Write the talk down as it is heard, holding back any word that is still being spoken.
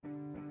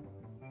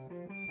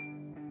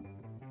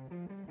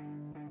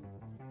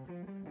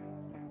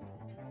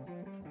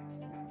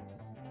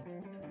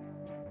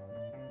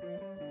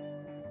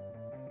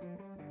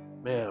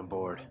Man, I'm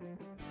bored.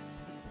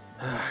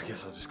 I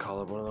guess I'll just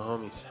call up one of the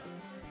homies.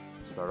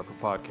 Start up a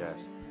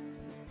podcast.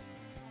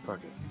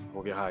 Fuck it.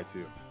 We'll get high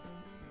too.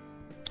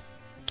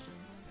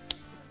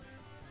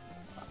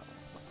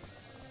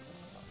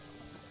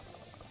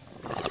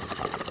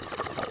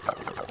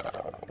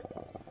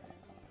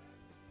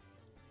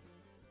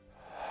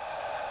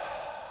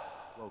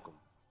 Welcome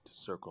to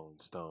Circle and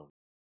Stone.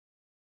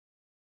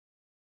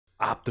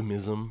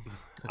 Optimism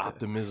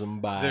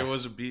by... There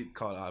was a beat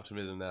called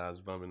Optimism that I was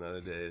bumping the other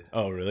day.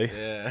 Oh, really?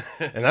 Yeah.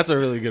 And that's a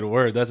really good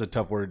word. That's a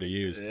tough word to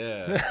use.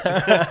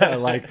 Yeah.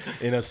 Like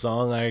in a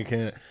song, I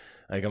can't...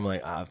 Like I'm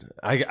like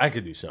I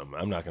could do something.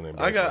 I'm not gonna.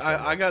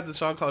 I got the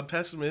song called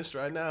Pessimist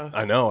right now.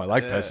 I know. I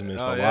like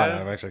Pessimist a lot.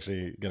 Yeah? I'm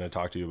actually gonna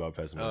talk to you about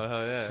Pessimist. Oh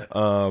hell yeah.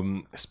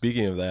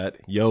 Speaking of that,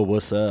 yo,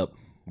 what's up?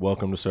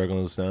 Welcome to Circle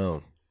and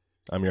Stone.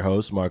 I'm your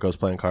host, Marcos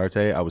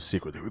Plancarte. I was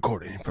secretly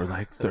recording for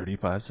like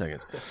 35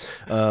 seconds.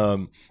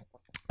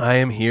 I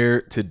am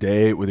here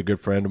today with a good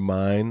friend of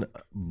mine,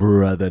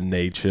 Brother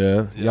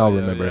Nature. Y'all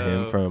remember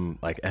him from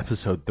like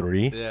episode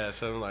 3? Yeah,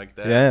 something like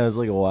that. Yeah, it was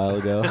like a while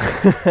ago.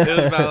 It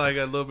was about like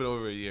a little bit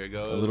over a year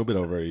ago. A little bit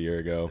over a year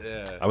ago.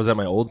 Yeah. I was at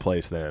my old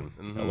place then.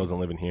 I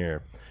wasn't living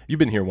here. You've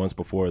been here once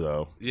before,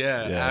 though.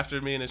 Yeah, after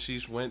me and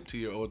Ashish went to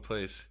your old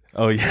place.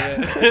 Oh,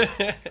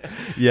 yeah.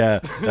 Yeah,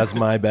 that's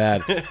my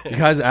bad. You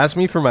guys asked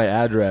me for my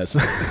address.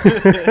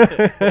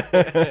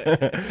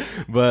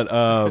 But,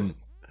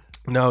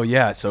 no,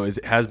 yeah, so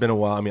it has been a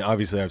while. I mean,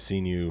 obviously, I've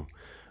seen you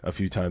a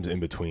few times in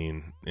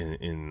between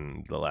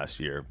in the last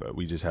year, but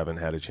we just haven't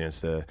had a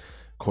chance to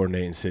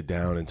coordinate and sit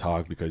down and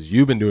talk because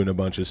you've been doing a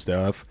bunch of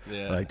stuff.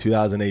 Yeah. Like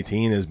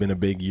 2018 has been a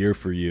big year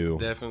for you.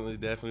 Definitely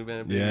been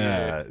a big year.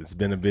 Yeah, it's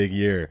been a big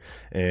year.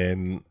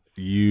 And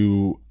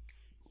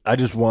I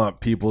just want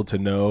people to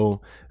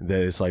know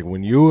that it's like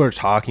when you are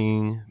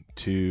talking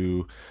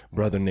to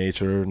Brother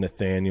Nature,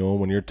 Nathaniel,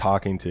 when you're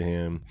talking to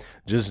him,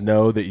 just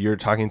know that you're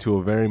talking to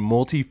a very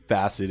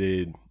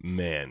multifaceted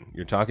man.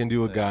 You're talking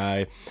to a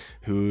guy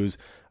who's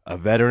a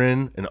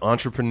veteran, an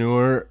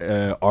entrepreneur,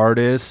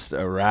 artist,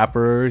 a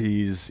rapper.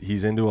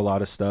 He's into a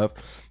lot of stuff,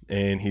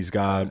 and he's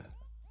got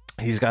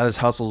his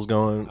hustles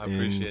going. I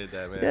appreciate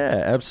that, man.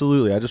 Yeah,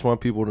 absolutely. I just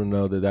want people to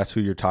know that that's who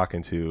you're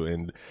talking to.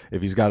 And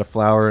if he's got a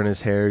flower in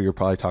his hair, you're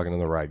probably talking to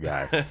the right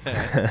guy.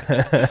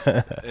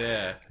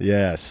 Yeah.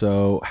 Yeah.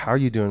 So how are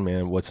you doing,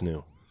 man? What's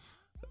new?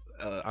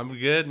 I'm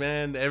good,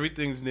 man.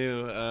 Everything's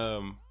new.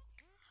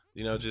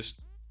 Just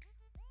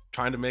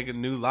trying to make a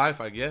new life,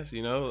 I guess,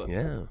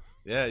 Yeah.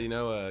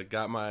 Yeah,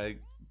 got my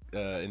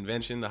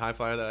invention, the high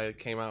flyer that I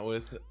came out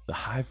with. The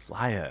high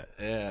flyer.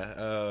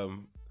 Yeah.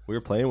 We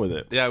were playing with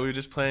it. Yeah, we were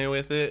just playing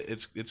with it.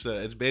 It's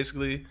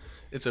basically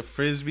a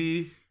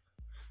frisbee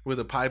with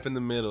a pipe in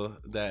the middle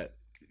that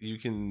you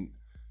can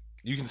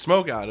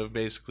smoke out of,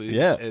 basically.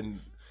 Yeah.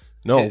 And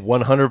No,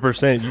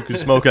 100%. You can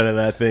smoke out of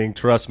that thing.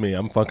 Trust me,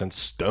 I'm fucking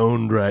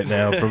stoned right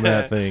now from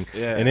that thing.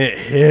 Yeah. And it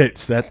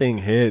hits. That thing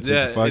hits.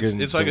 yeah, It's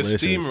fucking it's like delicious.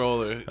 a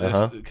steamroller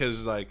Uh-huh.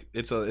 because like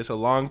it's a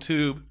long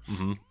tube,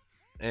 Mhm.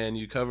 and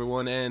you cover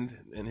one end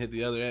and hit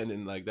the other end,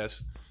 and like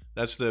that's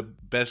the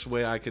best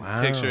way I could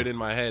Wow. picture it in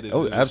my head. Is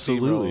Oh, a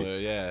absolutely. steamroller.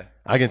 Yeah.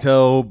 I can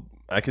tell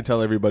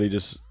everybody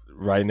just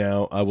right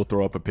now. I will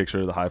throw up a picture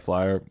of the high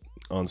flyer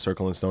on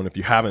Circle and Stone. If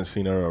you haven't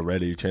seen it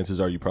already,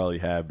 chances are you probably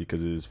have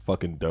because it is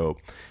fucking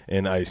dope.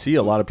 And I see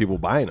a lot of people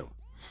buying them.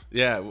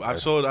 Yeah, I've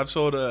sold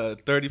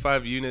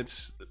 35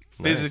 units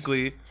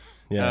physically.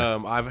 Nice. Yeah.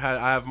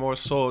 I have more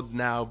sold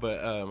now,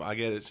 but I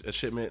get a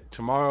shipment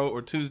tomorrow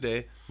or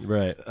Tuesday.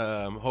 Right.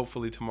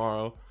 Hopefully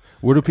tomorrow.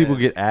 Where do people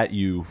get at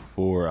you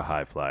for a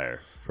high flyer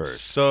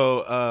first?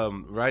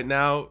 So right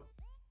now,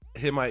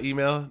 hit my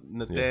email,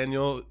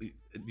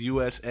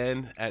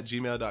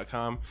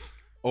 nathanielUSN@gmail.com,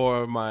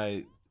 or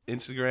my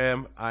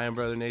Instagram, I am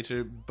Brother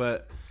Nature.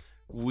 But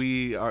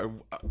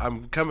I'm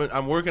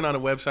working on a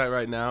website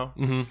right now.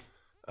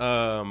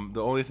 Mm-hmm.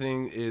 The only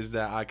thing is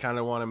that I kind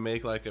of want to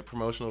make like a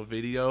promotional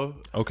video.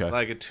 Okay.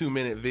 Like a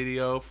 2-minute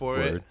video for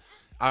Word. it.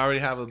 I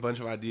already have a bunch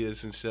of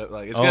ideas and stuff.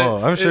 Like,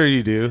 I'm sure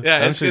you do.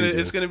 Yeah, I'm sure you do.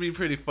 it's gonna be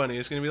pretty funny.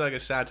 It's gonna be like a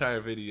satire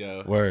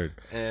video. Word.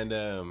 And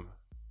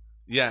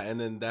yeah, and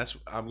then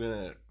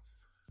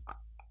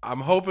I'm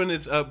hoping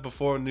it's up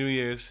before New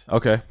Year's.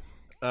 Okay.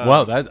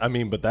 Wow. That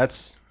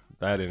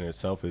in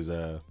itself is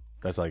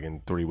that's like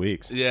in 3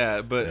 weeks.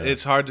 Yeah, but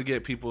it's hard to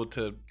get people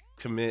to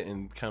commit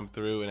and come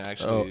through and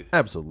actually. Oh,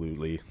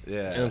 absolutely.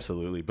 Yeah,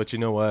 absolutely. But you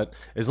know what?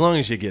 As long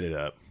as you get it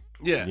up.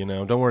 Yeah.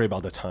 Don't worry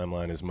about the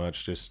timeline as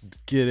much. Just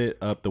get it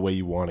up the way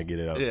you want to get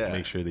it up. Yeah.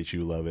 Make sure that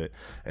you love it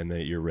and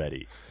that you're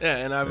ready. Yeah,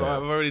 and I've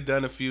already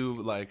done a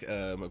few like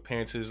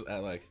appearances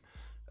at like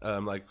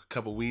a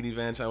couple weed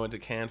events. I went to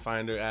Can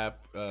Finder app.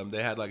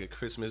 They had like a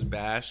Christmas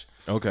bash.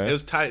 Okay. It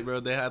was tight, bro.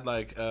 They had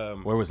like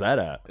where was that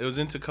at? It was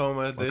in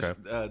Tacoma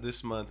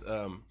this month.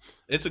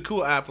 It's a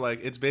cool app. Like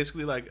it's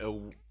basically like a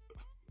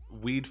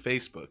weed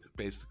Facebook,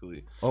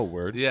 basically. Oh,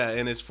 word. Yeah,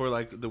 and it's for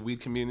like the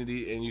weed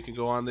community, and you can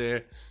go on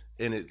there.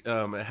 And it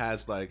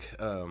has like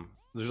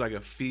there's like a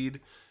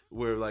feed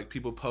where like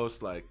people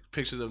post like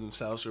pictures of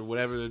themselves or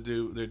whatever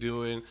they're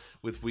doing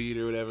with weed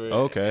or whatever.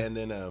 Okay. And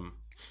then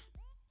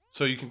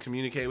so you can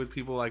communicate with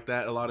people like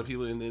that. A lot of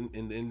people in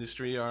the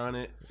industry are on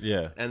it.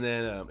 Yeah. And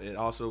then it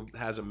also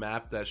has a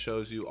map that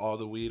shows you all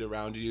the weed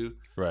around you.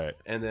 Right.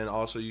 And then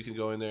also you can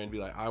go in there and be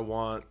like, I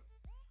want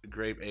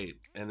grape 8,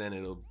 and then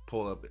it'll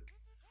pull up.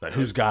 Like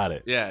who's got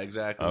it? Yeah,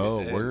 exactly. Oh,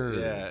 and, word.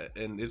 Yeah,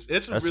 and it's a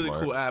That's really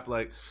smart. cool app.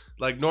 Like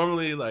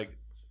normally, like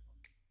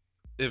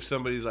if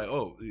somebody's like,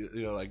 oh,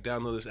 you know, like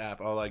download this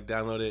app, I'll like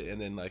download it, and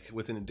then like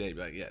within a day, be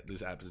like, yeah,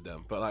 this app is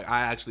dumb. But like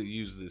I actually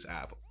use this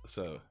app,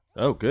 so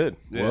Oh, good.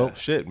 Yeah. Well,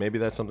 shit. Maybe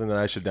that's something that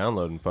I should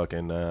download and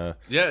fucking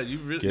yeah, you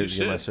really you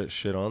get my should.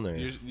 shit on there.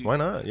 You- Why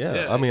not? Yeah.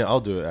 yeah. I mean,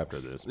 I'll do it after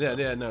this. Yeah,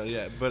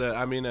 yeah. But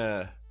I mean,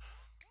 and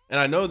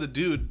I know the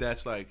dude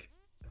that's like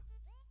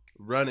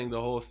running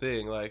the whole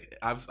thing. Like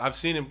I've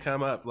seen him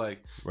come up.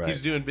 Like Right.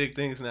 he's doing big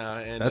things now,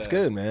 and That's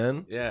good,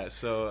 man. Yeah,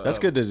 so That's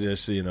good to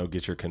just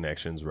get your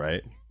connections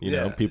right. You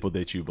know, Yeah. people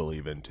that you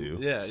believe in too.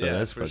 Yeah, so yeah,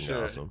 that's for fucking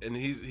sure. awesome. And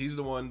he's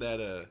the one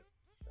that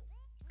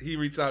he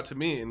reached out to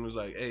me and was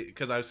like, hey,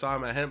 because I saw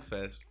him at Hemp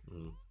Fest,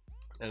 Mm.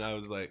 and I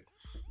was like,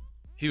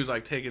 he was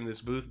like taking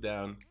this booth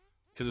down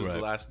because it was Right.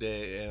 the last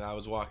day, and I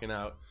was walking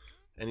out,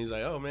 and he's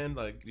like, oh man,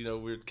 like, you know,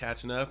 we're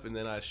catching up, and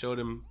then I showed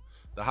him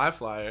the high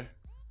flyer,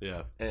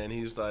 Yeah. and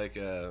he's like,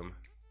 oh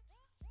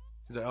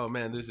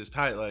man, this is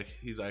tight. Like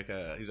he's like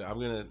I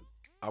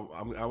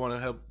want to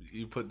help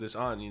you put this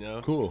on, you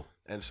know. Cool.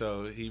 And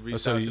so he Oh,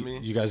 reached so out to me.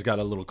 you guys got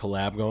a little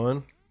collab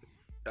going?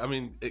 I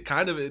mean, it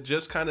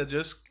just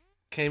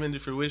came into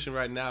fruition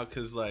right now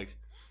because like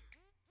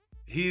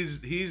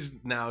he's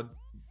now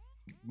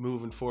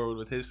moving forward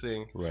with his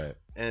thing, Right.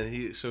 and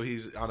he's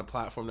on a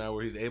platform now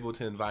where he's able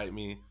to invite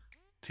me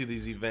to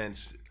these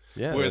events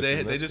Yeah. where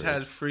that's they just great.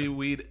 had free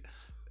weed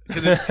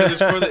because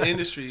it's for the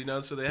industry, you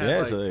know. So they had Yeah,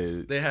 like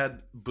so they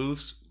had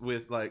booths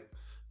with like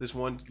this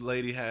one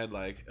lady had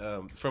like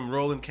from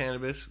Rolling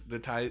Cannabis, the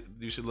tight.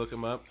 You should look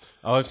them up.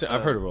 I've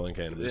heard of Rolling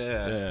Cannabis.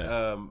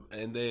 Yeah.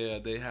 And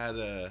they had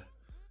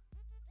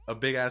a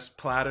big ass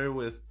platter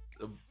with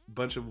a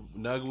bunch of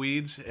nug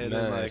weeds and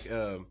Nice.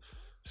 then like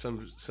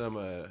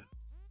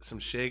some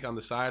shake on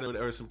the side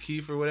or some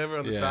keef or whatever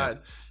on the Yeah. side.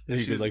 And You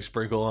she could was- like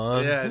sprinkle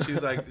on. yeah, and she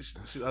was like, I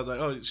was like,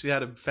 oh, she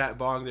had a fat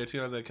bong there too.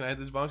 And I was like, can I have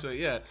this bong? She's like,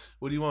 yeah.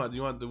 What do you want? Do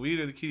you want the weed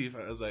or the keef?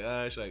 I was like,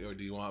 she's like, or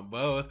do you want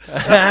both?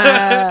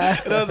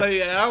 And I was like,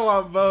 yeah, I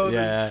want both.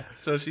 Yeah.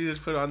 So she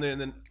just put it on there,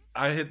 and then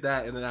I hit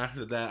that, and then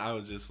after that, I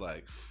was just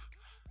like,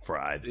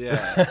 Fried.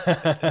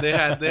 yeah. they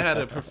had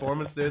a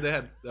performance there. They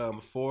had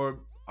 4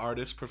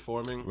 artists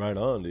performing, Right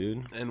on,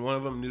 dude. and one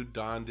of them knew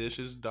Dante.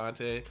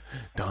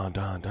 Don.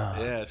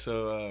 Yeah,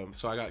 so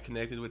I got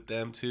connected with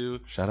them too.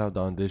 Shout out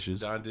Don Dishes.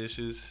 Don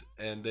Dishes,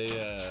 and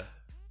they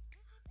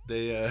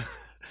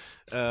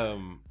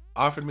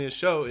offered me a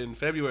show in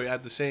February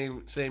at the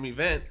same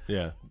event,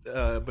 Yeah.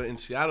 but in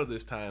Seattle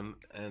this time,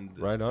 and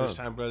Right on. this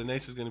time Brother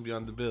Nature's going to be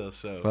on the bill.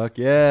 So Fuck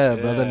yeah.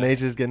 Yeah. Brother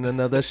Nature's getting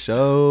another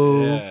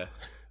show. yeah,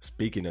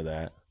 Speaking of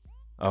that.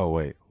 Oh,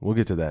 wait. We'll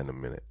get to that in a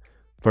minute.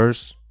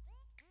 First,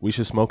 we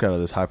should smoke out of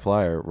this high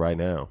flyer right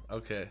now.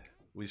 okay,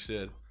 we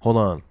should. Hold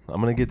on.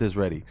 I'm going to get this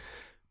ready.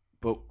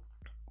 But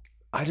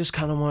I just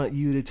kind of want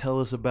you to tell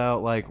us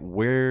about like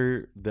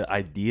where the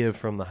idea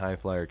from the high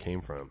flyer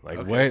came from. Like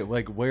Okay.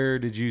 where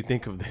did you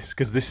think of this?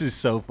 Because this is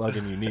so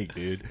fucking unique,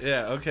 dude.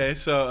 Yeah. Okay.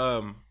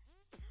 So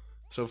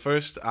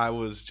first I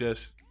was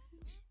just,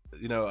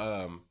 you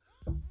know,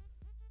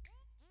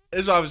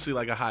 it's obviously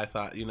like a high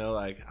thought, you know,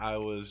 like I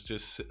was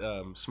just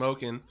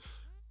smoking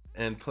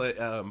and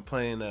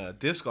playing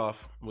disc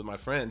golf with my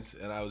friends,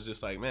 and I was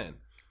just like, man,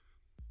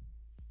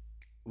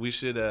 we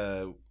should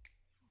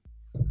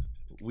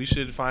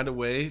find a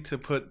way to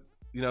put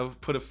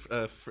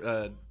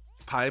a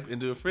pipe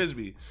into a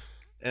frisbee,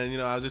 and you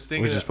know, I was just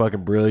thinking, Which is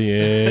fucking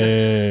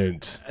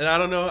brilliant. and I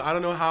don't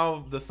know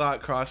how the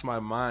thought crossed my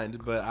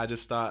mind, but I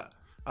just thought,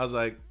 I was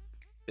like,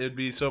 it'd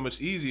be so much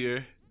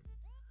easier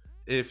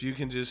if your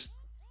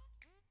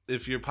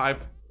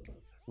pipe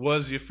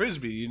was your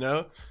frisbee, you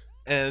know?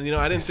 And you know,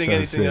 I didn't That's think so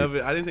anything sick. of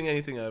it. I didn't think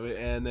anything of it.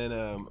 And then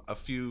a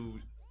few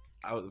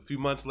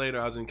months later,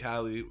 I was in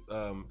Cali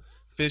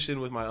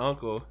fishing with my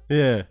uncle.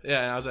 Yeah.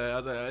 Yeah, and I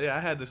was like, yeah, I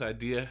had this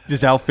idea.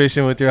 Just out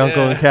fishing with your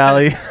uncle in Yeah.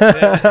 Cali. And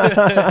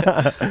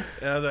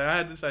I was like, I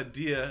had this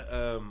idea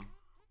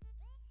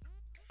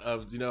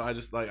of, you know,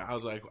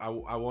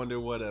 I wonder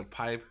what a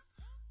pipe,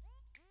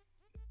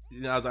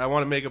 you know, I was like, I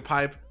want to make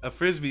a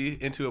frisbee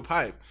into a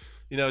pipe,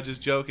 you know,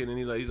 just joking. And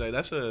he's like,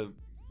 that's a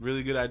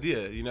really good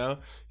idea, you know.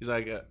 He's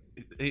like,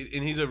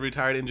 and he's a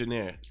retired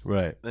engineer,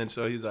 Right. and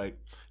so he's like,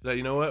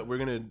 you know what, we're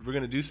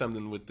gonna do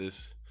something with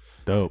this.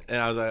 Dope. And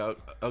I was like,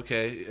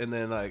 okay. And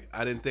then like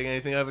I didn't think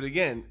anything of it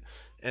again.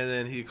 And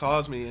then he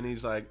calls me and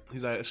he's like,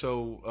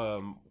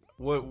 so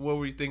what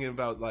were you thinking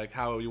about, like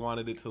how you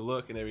wanted it to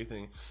look and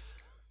everything?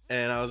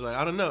 And I was like,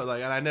 I don't know,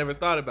 like, and I never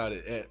thought about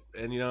it.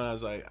 And you know, I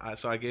was like,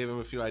 so I gave him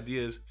a few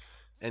ideas,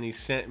 and he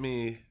sent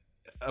me.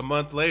 A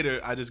month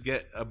later, I just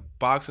get a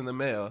box in the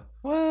mail.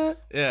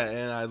 What? Yeah,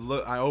 and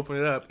I open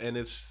it up, and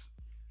it's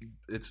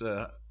It's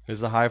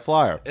It's a high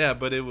flyer. Yeah,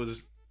 but it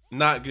was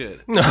not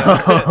good.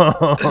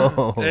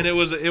 No. And it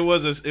was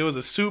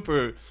a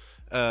super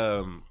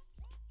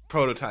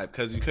prototype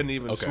because you couldn't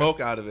even smoke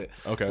out of it.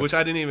 Okay. Which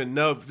I didn't even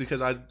know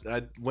because I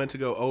went to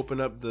go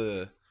open up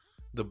the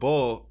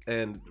bowl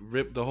and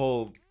rip the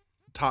whole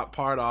top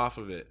part off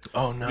of it.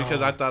 Oh no.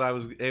 Because I thought I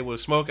was able to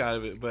smoke out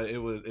of it, but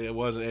it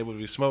wasn't able to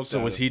be smoked. So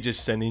out was of. he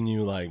just sending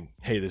you like,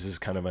 hey, this is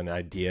kind of an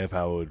idea of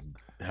how it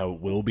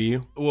will be?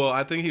 Well,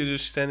 I think he was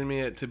just sending me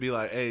it to be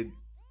like, hey,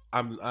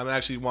 I'm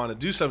actually want to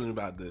do something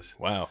about this.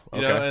 Wow.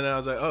 You know, and I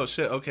was like, oh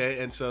shit, okay.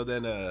 And so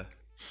then and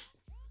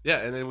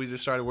then we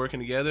just started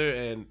working together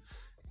and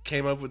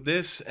came up with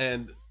this.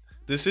 And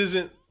this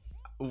isn't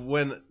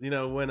when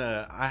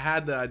I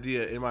had the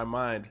idea in my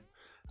mind,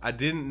 I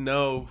didn't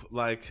know,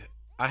 like,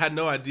 I had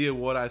no idea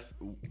what I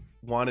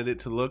wanted it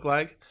to look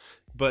like,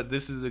 but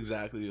this is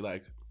exactly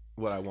like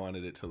what I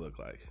wanted it to look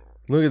like.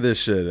 Look at this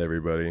shit,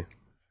 everybody.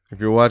 If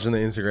you're watching the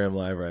Instagram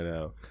live right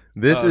now,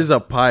 this is a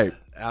pipe.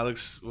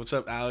 Alex, what's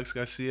up, Alex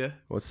Garcia?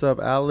 What's up,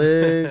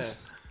 Alex?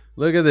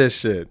 Look at this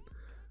shit.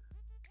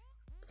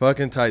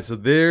 Fucking tight. So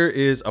there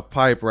is a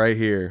pipe right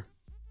here.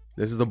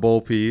 This is the bowl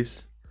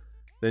piece.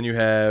 Then you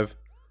have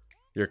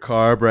your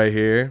carb right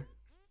here.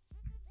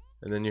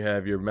 And then you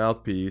have your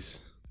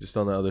mouthpiece just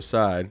on the other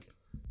side.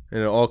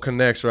 And it all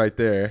connects right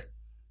there.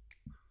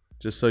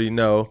 Just so you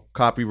know,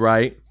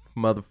 copyright,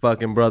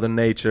 motherfucking Brother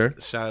Nature.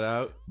 Shout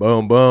out.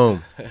 Boom,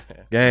 boom.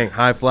 Gang,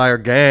 high flyer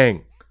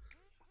gang.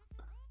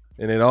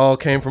 And it all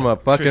came from a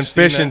fucking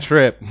Christina. fishing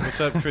trip. What's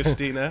up,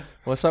 Christina?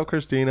 What's up,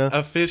 Christina?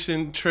 A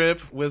fishing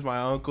trip with my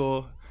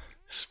uncle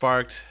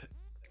sparked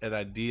an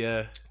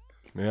idea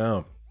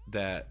Yeah.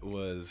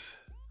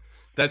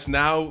 that's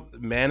now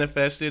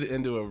manifested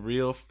into a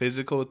real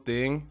physical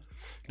thing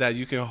that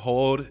you can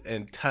hold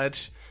and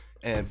touch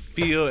and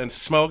feel and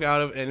smoke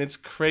out of, and it's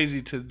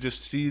crazy to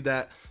just see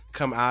that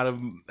come out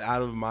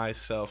of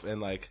myself and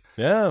like,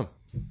 Yeah.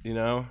 you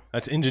know,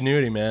 That's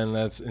ingenuity, man.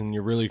 And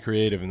you're really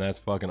creative, and that's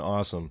fucking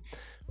awesome.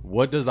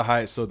 What does the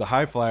high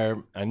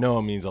flyer, I know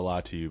it means a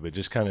lot to you, but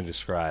just kind of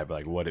describe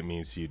like what it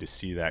means to you to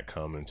see that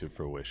come into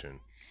fruition.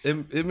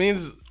 it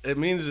means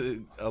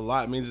a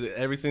lot. It means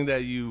everything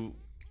that you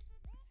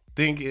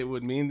think it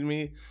would mean to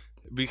me,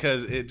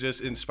 because it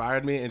just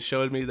inspired me and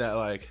showed me that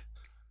like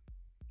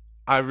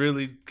you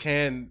really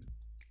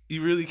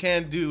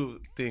can do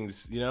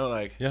things, you know,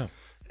 like. Yeah.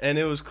 And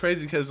it was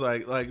crazy because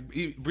like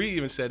Bree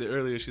even said it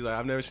earlier. She's like,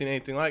 I've never seen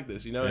anything like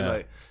this, you know.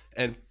 Yeah.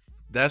 And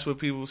that's what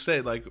people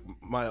say. Like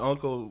my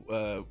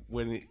uncle,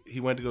 when he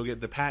went to go get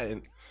the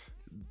patent,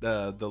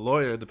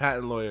 the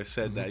patent lawyer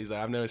said that he's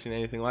like, I've never seen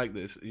anything like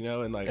this, you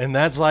know. And like, And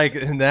that's like,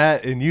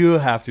 and you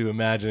have to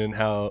imagine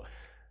how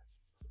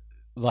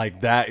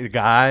like that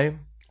guy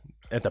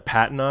at the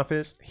patent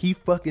office, he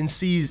fucking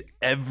sees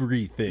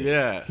everything.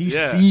 Yeah, He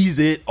yeah. sees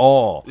it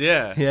all.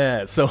 Yeah.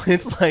 Yeah. So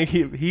it's like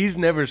he's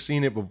never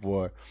seen it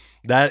before.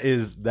 That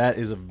is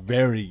a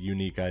very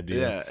unique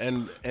idea. Yeah,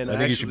 and I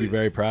think you should be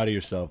very proud of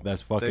yourself.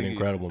 That's fucking Thank you.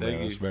 incredible, Thank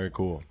man. you. That's very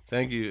cool.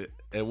 Thank you.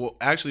 And well,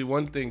 actually,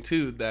 one thing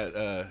too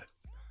that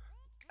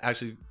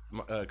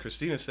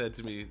Christina said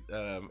to me,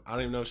 I don't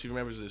even know if she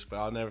remembers this, but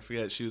I'll never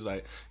forget. She was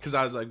like, because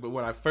I was like, but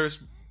when I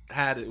first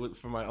had it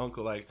from my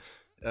uncle, like,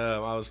 I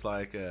was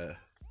like, I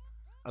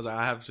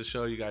have to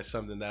show you guys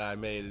something that I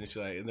made, and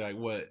and they're like,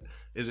 what?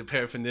 Is it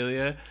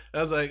paraphernalia?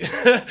 I was like,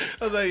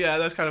 yeah,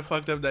 that's kind of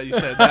fucked up that you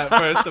said that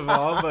first of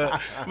all,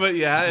 but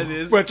yeah, it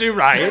is. But you're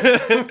right.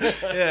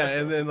 Yeah,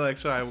 and then like,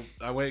 so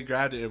I went and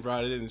grabbed it and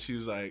brought it in, and she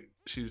was like,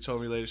 she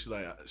told me later, she's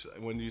like,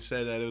 when you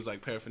said that it was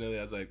like paraphernalia,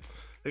 I was like,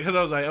 because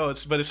I was like, oh,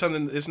 it's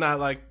something, it's not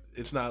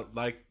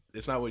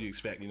what you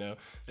expect, you know.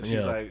 And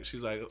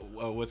she's like,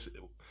 well,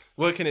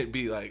 what can it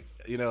be like?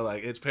 You know,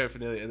 like it's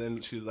paraphernalia. And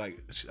then she was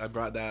like, I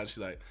brought that, and she's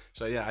like,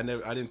 yeah, I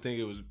didn't think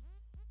it was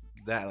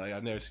that. Like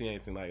I've never seen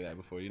anything like that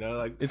before. You know,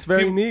 like It's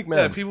very unique, man.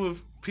 Yeah,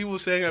 people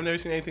saying I've never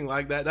seen anything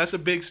like that. That's a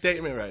big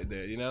statement right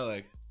there. You know,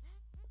 like.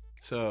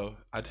 So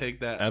I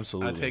take that.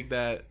 Absolutely. I take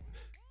that.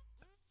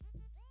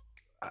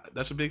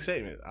 That's a big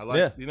statement. I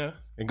like. You know.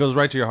 It goes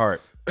right to your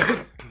heart.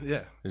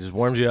 Yeah. It just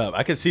warms you up.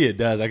 I can see it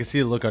does. I can see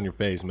the look on your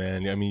face,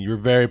 man. I mean, you're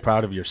very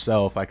proud of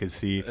yourself. I could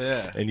see.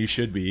 Yeah. And you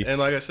should be. And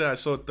like I said, I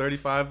sold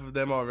 35 of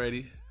them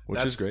already.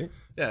 Which is great.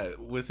 Yeah.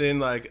 Within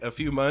like a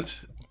few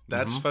months,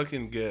 that's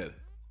fucking good.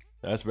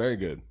 That's very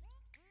good.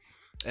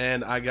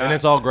 And and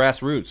it's all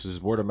grassroots.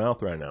 It's word of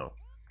mouth right now.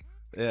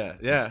 Yeah.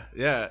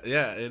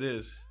 It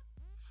is.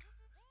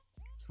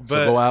 So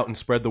But go out and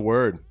spread the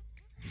word.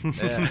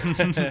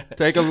 yeah.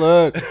 Take a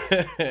look.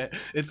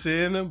 It's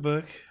in a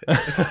book.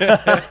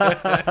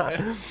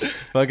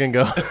 Fucking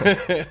go.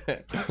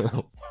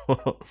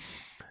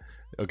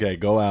 Okay,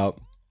 go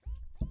out.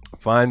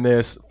 Find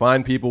this.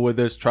 Find people with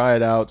this. Try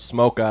it out.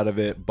 Smoke out of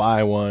it.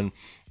 Buy one.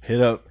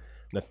 Hit up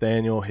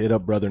Nathaniel. Hit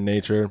up Brother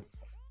Nature.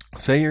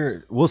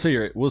 We'll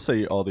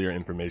say all your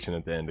information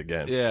at the end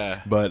again.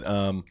 Yeah. But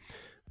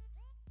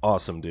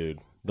awesome, dude.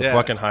 The Yeah.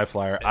 fucking high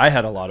flyer. I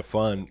had a lot of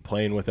fun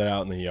playing with it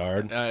out in the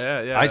yard.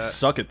 Yeah. I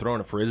suck at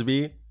throwing a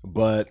frisbee,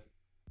 but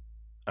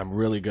I'm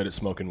really good at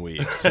smoking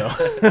weed, so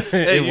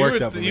Hey, it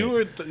worked out for me.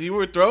 you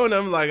were throwing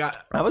them like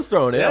I was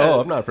throwing it. yeah, Oh,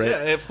 I'm not afraid.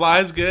 Yeah, it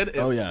flies good.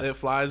 It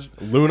flies.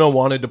 Luna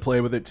wanted to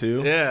play with it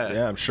too.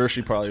 Yeah. I'm sure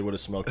she probably would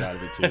have smoked out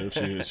of it too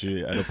if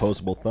she had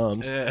opposable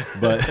thumbs. Yeah.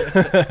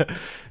 But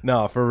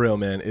no, for real,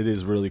 man, it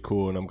is really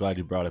cool, and I'm glad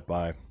you brought it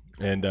by.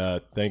 And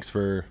thanks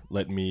for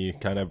letting me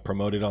kind of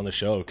promote it on the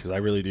show, because I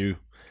really do.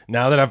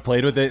 Now that I've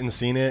played with it and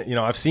seen it,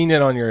 I've seen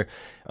it on your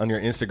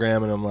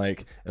Instagram, and I'm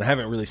like, and I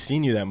haven't really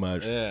seen you that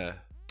much. Yeah.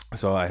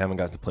 So I haven't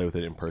got to play with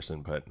it in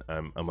person, but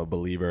I'm a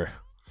believer.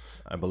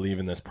 I believe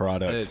in this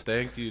product. Hey,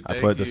 thank you. I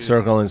put the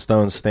Circle and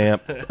Stone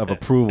stamp of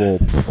approval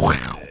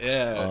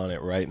on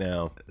it right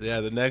now.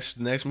 Yeah, the next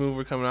move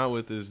we're coming out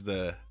with is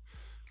matter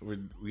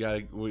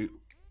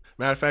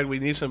of fact, we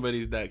need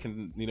somebody that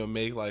can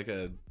make like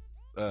a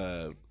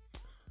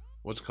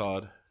what's it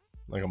called,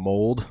 like a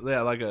mold.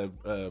 Yeah, like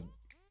a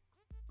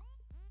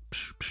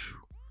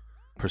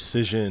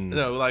precision.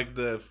 No, like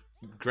the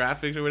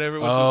graphics or whatever.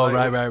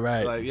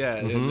 Right. Like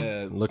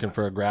and, looking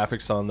for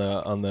graphics on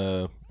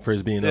the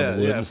frisbee and on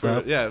the wood and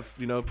stuff.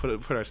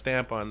 Put our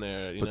stamp on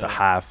there. Put the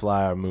high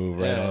flyer move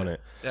right on it.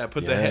 Yeah,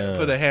 put the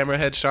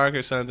hammerhead shark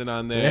or something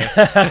on there.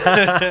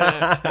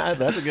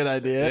 That's a good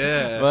idea.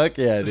 Yeah, fuck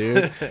yeah,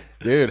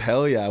 dude,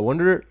 hell yeah. I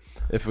wonder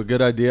if a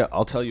good idea.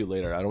 I'll tell you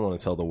later. I don't want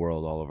to tell the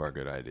world all of our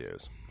good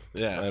ideas.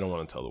 Yeah, I don't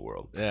want to tell the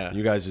world. Yeah,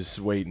 you guys just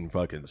wait and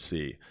fucking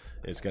see.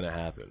 It's gonna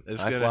happen.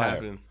 It's gonna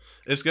happen.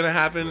 It's gonna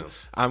happen. Yeah.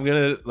 I'm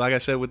gonna, like I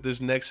said, with this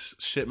next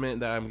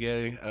shipment that I'm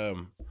getting,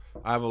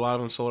 I have a lot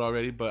of them sold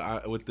already.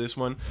 But with this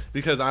one,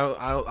 because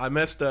I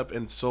messed up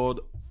and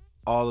sold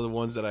all of the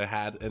ones that I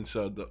had, and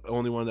so the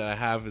only one that I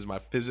have is my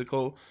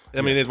physical.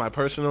 I mean, is my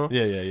personal.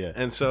 Yeah.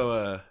 And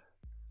so,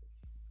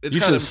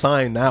 you should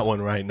sign that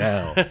one right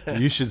now.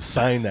 You should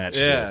sign that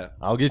shit. Yeah.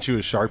 I'll get you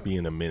a Sharpie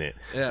in a minute.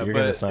 Yeah, you're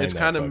gonna sign it's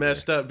kind of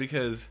messed up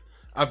because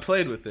I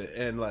played with it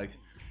and like.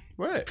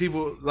 Right.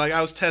 People, like,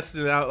 I was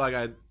testing it out, like,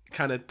 I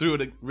kind of threw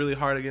it really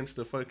hard against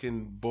the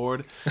fucking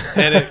board,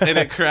 and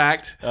it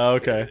cracked. Oh,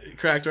 okay. It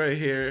cracked right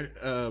here,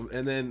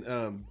 and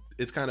then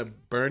it's kind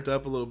of burnt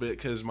up a little bit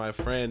because my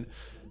friend,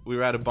 we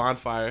were at a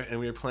bonfire, and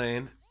we were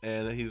playing,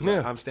 and he's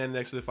like, I'm standing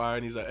next to the fire,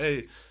 and he's like,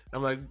 hey,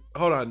 I'm like,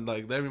 hold on,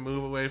 like, let me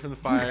move away from the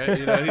fire,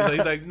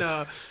 he's like,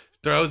 no.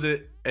 Throws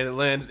it and it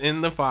lands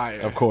in the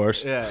fire. Of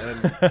course. Yeah,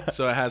 and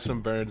so it has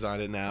some burns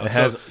on it now.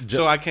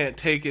 So I can't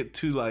take it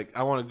to, like,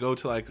 I want to go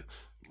to, like,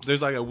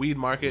 there's like a weed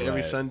market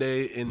every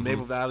Sunday in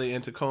Maple Valley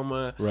and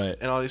Tacoma,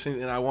 and all these things,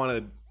 and I want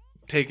to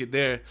take it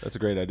there. That's a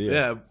great idea.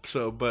 Yeah.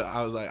 So, but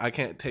I was like, I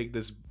can't take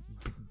this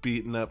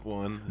beaten up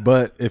one.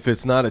 But if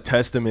it's not a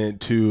testament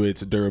to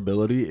its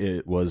durability,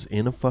 it was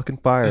in a fucking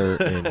fire,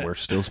 and we're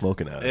still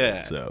smoking out of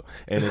it. So,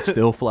 and it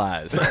still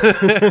flies.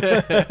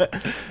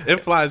 It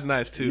flies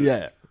nice too.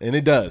 Yeah, and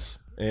it does.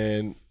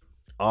 And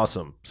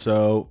awesome.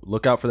 So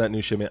look out for that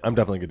new shipment. I'm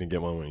definitely going to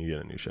get one when you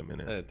get a new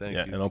shipment in. Thank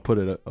you. And I'll put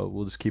it.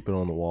 We'll just keep it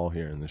on the wall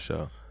here in the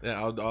show.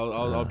 Yeah,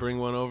 I'll bring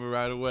one over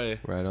right away.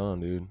 Right on,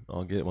 dude.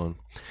 I'll get one.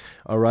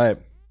 All right.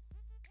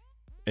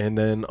 And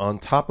then on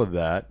top of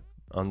that,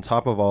 on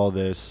top of all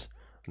this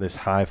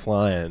high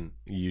flying,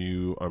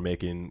 you are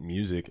making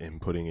music and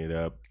putting it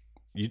up.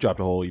 You dropped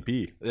a whole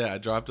EP. Yeah, I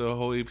dropped a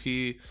whole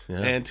EP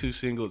and 2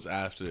 singles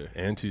after.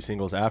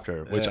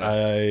 Which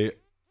I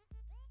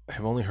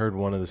have only heard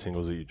one of the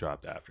singles that you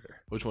dropped after.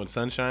 Which one?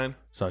 Sunshine?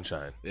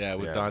 Sunshine. Yeah,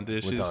 with Don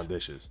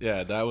Dishes.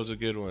 Yeah, that was a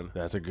good one.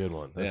 That's a good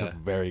one. That's a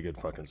very good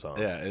fucking song.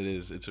 Yeah, it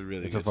is. It's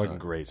a fucking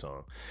great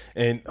song.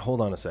 And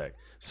hold on a sec.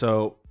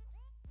 So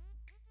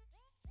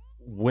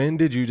when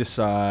did you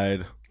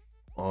decide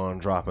on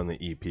dropping the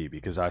EP?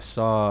 Because I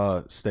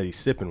saw Steady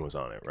Sippin' was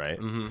on it, right?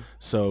 Mm-hmm.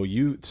 So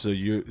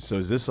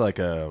is this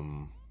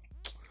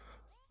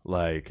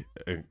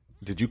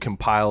did you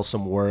compile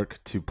some work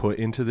to put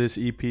into this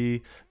EP?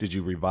 Did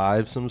you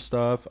revive some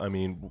stuff? I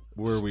mean,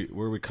 where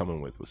are we coming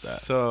with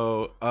that?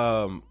 So,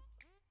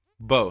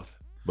 both.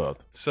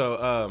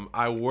 So,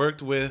 I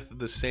worked with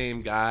the same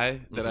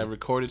guy that I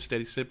recorded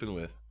Steady Sippin'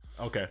 with.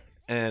 Okay.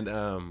 And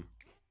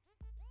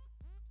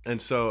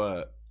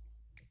so,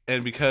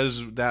 and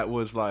because that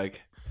was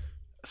like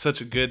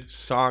such a good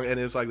song, and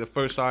it's like the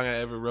first song I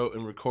ever wrote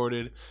and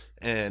recorded,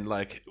 and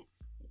like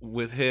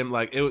with him,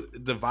 like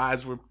the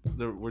vibes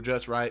were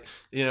just right,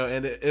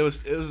 and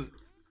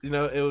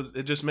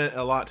it just meant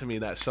a lot to me,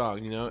 that song,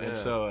 and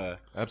so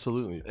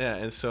absolutely, yeah,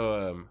 and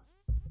so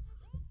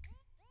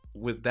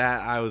with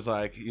that I was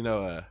like, and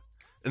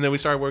then we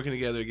started working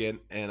together again,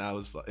 and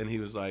he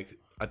was like,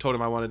 I told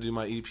him I want to do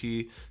my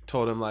EP,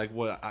 told him like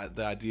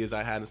the ideas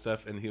I had and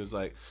stuff, and he was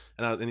like,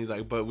 and he's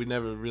like, but we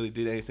never really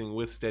did anything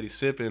with Steady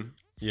Sippin'.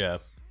 Yeah.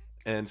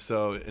 And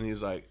so, and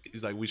he's like,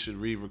 we should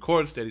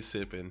re-record Steady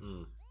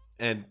Sippin'.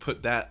 And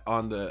put that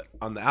on the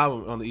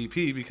album, on the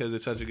EP, because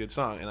it's such a good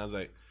song. And I was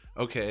like,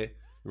 okay.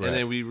 Right. And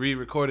then we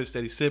re-recorded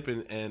Steady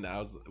Sippin', and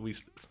we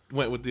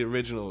went with the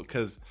original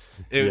because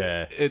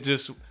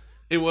it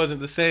wasn't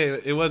the same.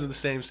 It wasn't the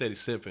same Steady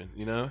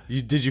Sippin',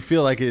 Did you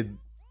feel like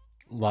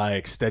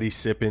Steady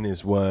Sippin'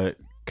 is what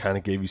kind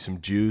of gave you some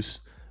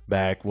juice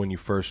back when you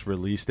first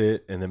released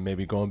it, and then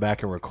maybe going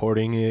back and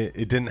recording it,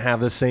 it didn't have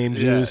the same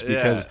juice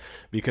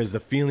because the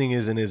feeling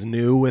isn't as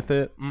new with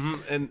it.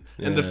 And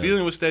the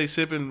feeling with Steady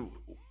Sippin'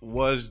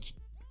 was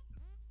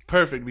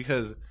perfect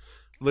because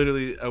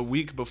literally a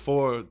week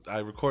before I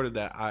recorded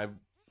that, I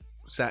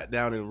sat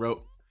down and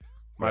wrote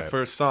my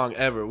first song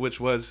ever,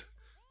 which was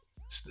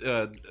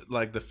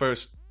like the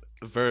first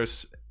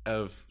verse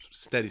of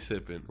Steady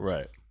Sippin'.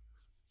 Right.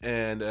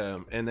 And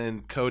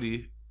then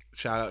Cody,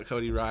 shout out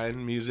Cody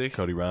Ryan Music.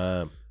 Cody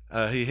Ryan.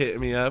 He hit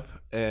me up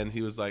and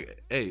he was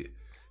like, "Hey,"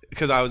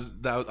 because I was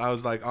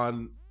like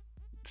on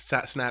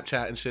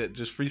Snapchat and shit,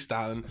 just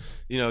freestyling,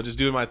 just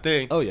doing my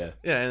thing. Oh yeah.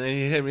 Yeah, and then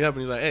he hit me up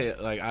and he's like, "Hey,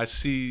 like I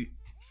see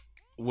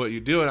what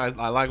you're doing.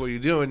 I like what you're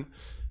doing.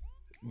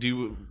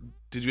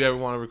 Did you ever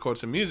want to record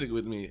some music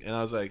with me?" And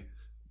I was like,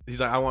 he's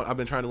like, I've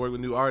been trying to work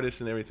with new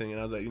artists and everything. And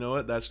I was like, you know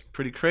what? That's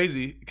pretty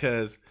crazy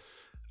because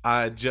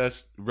I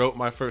just wrote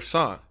my first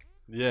song.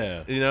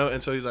 Yeah.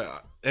 And so he's like,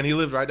 and he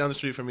lived right down the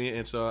street from me.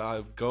 And so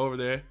I go over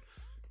there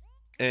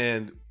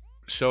and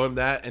show him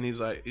that. And he's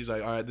like,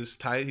 all right, this is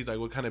tight. He's like,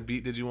 what kind of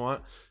beat did you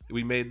want?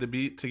 We made the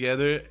beat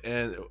together.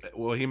 And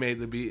well, he made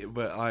the beat,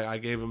 but I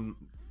gave him,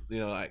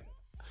 like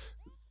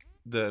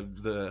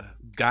the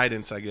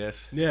guidance, I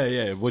guess.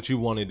 Yeah. What you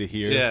wanted to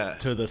hear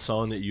to the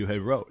song that you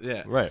had wrote.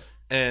 Yeah. Right.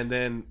 And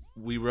then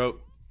I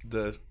wrote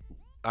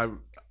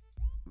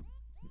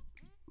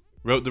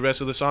the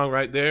rest of the song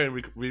right there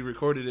and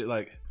re-recorded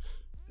it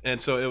and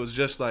so it was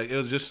just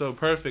so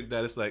perfect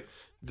that it's like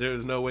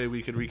there's no way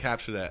we could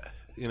recapture that,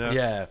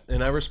 Yeah,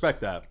 and I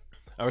respect that.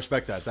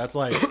 That's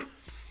like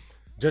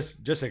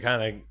just to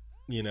kind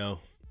of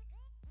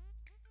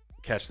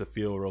catch the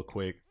feel real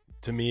quick.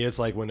 To me, it's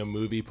like when a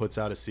movie puts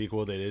out a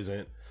sequel that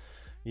isn't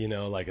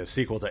like a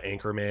sequel to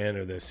Anchorman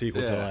or the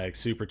sequel to like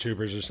Super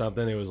Troopers or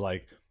something. It was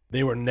like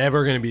they were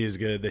never going to be as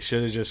good. They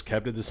should have just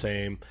kept it the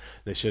same.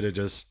 They should have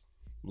just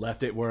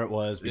left it where it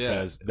was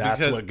because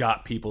that's what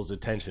got people's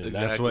attention.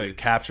 Exactly.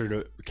 That's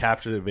what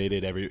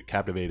captivated everybody.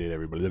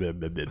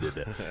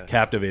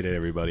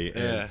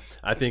 And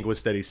I think with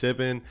Steady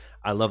Sippin',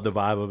 I love the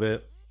vibe of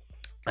it.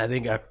 I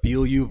think I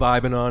feel you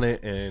vibing on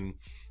it, and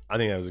I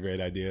think that was a great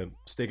idea.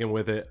 Sticking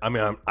with it. I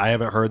mean, I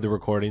haven't heard the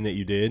recording that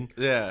you did.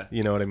 Yeah.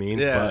 You know what I mean?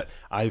 Yeah. But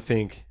I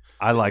think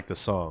I like the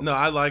song. No,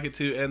 I like it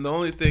too. And the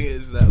only thing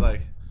is that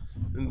like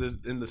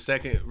in the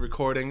second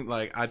recording,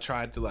 like I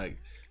tried to like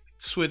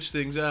switch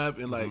things up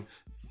and like,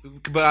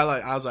 but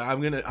I was like,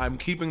 I'm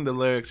keeping the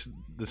lyrics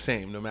the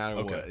same no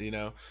matter what,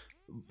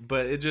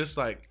 But it just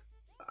like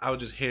I would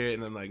just hear it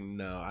and I'm like,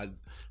 no,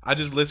 I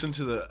just listened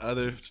to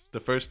the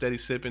first Steady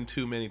Sippin'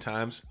 too many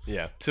times.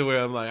 Yeah. To where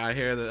I'm like, I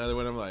hear the other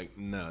one, I'm like,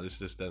 no, this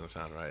just doesn't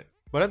sound right.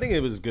 But I think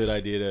it was a good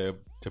idea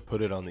to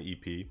put it on the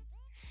EP.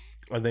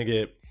 I think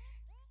it,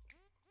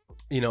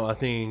 I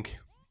think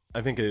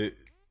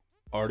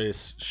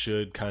artists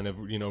should kind of,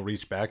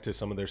 reach back to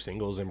some of their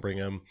singles and bring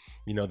them,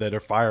 that are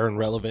fire and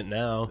relevant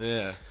now.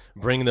 Yeah.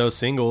 Bring those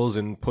singles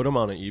and put them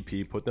on an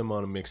EP, put them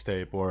on a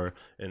mixtape or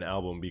an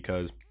album,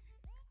 because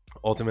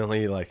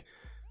ultimately, like,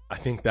 I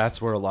think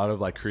that's where a lot of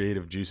like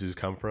creative juices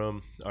come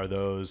from, are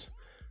those,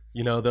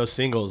 those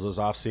singles, those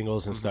off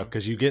singles and stuff.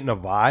 Because you get in a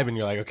vibe and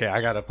you're like, okay, I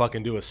got to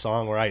fucking do a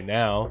song right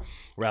now,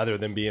 rather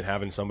than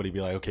having somebody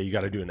be like, okay, you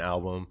got to do an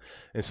album.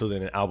 And so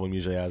then an album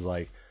usually has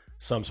like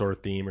some sort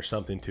of theme or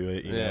something to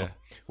it, you know?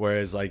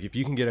 Whereas like if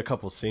you can get a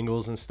couple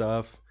singles and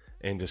stuff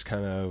and just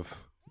kind of,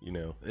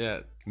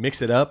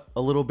 mix it up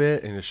a little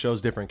bit and it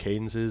shows different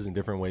cadences and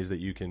different ways that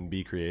you can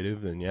be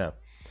creative, then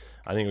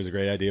I think it was a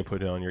great idea to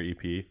put it on your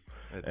EP.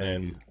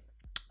 And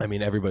I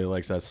mean, everybody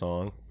likes that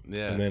song.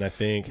 Yeah. And then I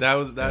think that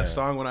was that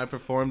song when I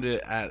performed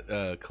it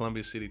at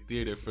Columbia City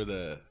Theater for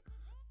the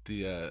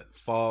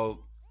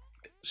fall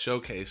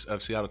showcase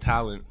of Seattle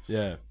Talent.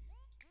 Yeah.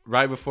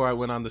 Right before I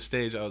went on the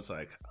stage, I was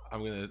like,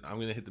 I'm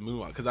gonna hit the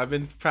moonwalk because I've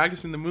been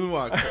practicing the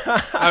moonwalk.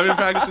 I've been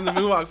practicing the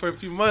moonwalk for a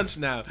few months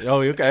now.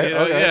 Oh, okay.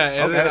 Okay.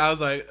 Yeah. And then I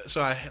was like,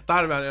 so I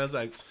thought about it. I was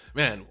like,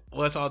 man,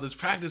 what's all this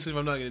practice if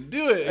I'm not gonna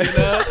do it?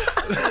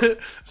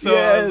 So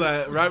I was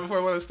like, right before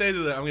I went on stage, I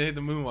was like, I'm gonna hit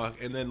the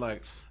moonwalk, and then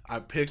like I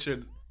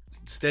pictured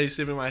Steady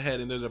Sippin' in my head,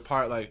 and there's a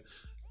part like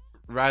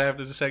right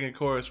after the second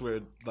chorus where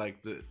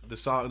like the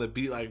song, the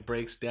beat like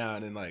breaks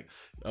down and like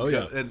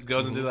it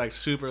goes into like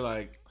super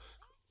like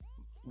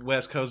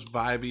West Coast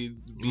vibey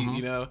beat,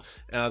 and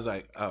I was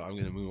like, oh, I'm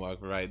gonna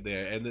moonwalk right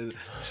there. And then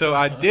so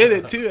I did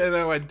it too, and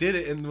then I did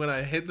it, and when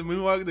I hit the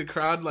moonwalk, the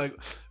crowd like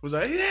was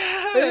like,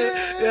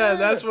 yeah.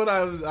 That's when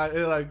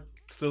it like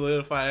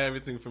solidified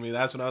everything for me.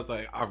 That's when I was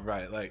like, all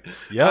right, like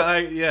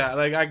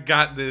I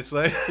got this,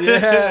 like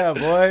yeah,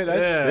 boy,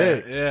 that's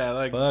sick. Yeah,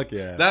 like fuck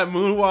yeah, that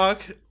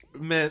moonwalk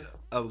meant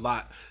a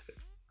lot.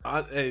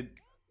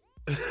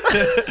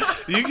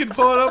 You can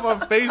pull it up on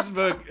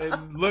Facebook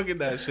and look at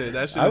that shit.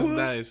 That shit is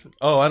nice.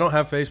 Oh, I don't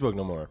have Facebook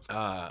no more.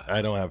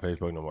 I don't have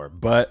Facebook no more.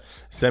 But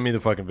send me the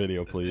fucking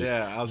video, please.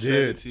 Yeah, I'll send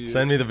it to you.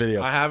 Send me the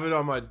video. I have it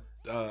on my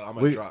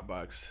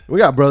Dropbox. We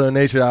got Brother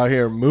Nature out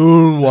here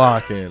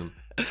moonwalking.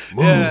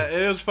 Yeah,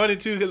 it was funny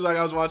too because like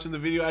I was watching the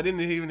video. I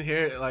didn't even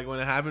hear it like when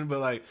it happened, but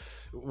like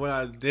when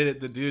I did it,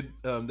 the dude,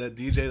 that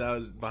DJ that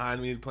was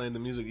behind me playing the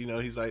music, you know,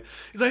 he's like,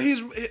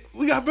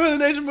 we got Brother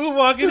Nature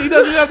moonwalking. He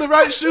doesn't have the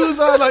right shoes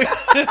on. Like,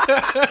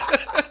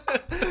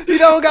 You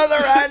don't got the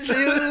right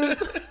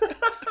shoes.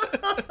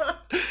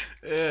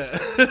 yeah,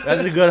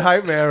 That's a good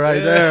hype man right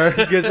there.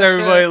 Gets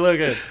everybody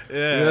looking.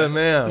 Yeah.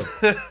 Man.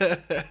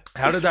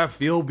 How did that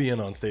feel being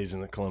on stage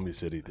in the Columbia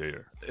City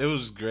Theater? It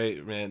was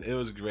great, man. It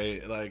was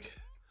great. Like,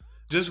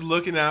 just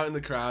looking out in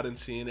the crowd and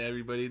seeing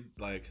everybody,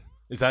 like.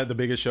 Is that the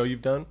biggest show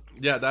you've done?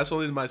 Yeah, that's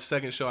only my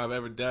second show I've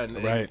ever done.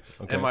 Right.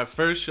 Okay. And my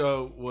first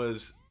show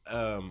was,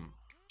 I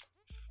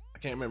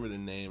can't remember the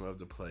name of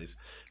the place,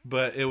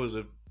 but it was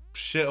a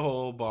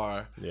shithole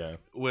bar. Yeah.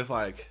 With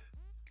like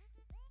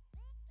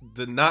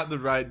not the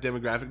right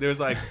demographic. There's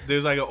like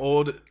an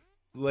old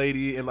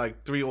lady and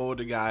like 3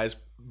 older guys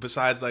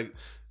besides like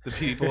the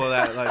people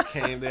that like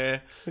came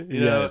there,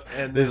 you know.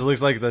 And this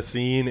looks like the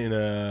scene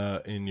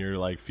in your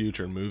like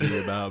future movie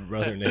about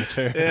Brother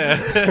Nature. Yeah.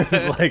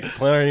 It's like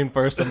clearing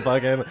for some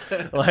fucking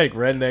like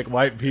redneck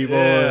white people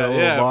in a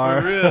little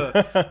bar. For real.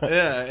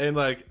 Yeah, and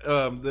like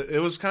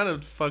it was kind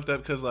of fucked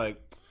up because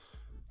like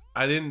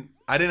I didn't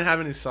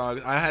have any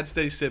songs. I had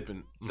Stay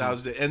Sippin'. That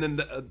was it. And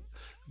then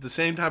the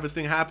same type of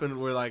thing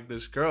happened where like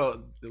this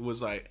girl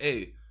was like,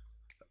 "Hey,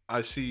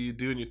 I see you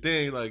doing your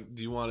thing. Like,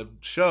 do you want to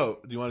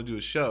do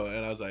a show?"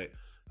 And I was like,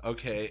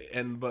 "Okay."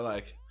 But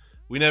like,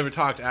 we never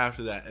talked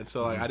after that, and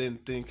so like, I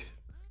didn't think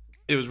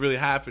it was really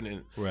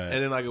happening. Right.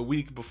 And then like a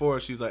week before,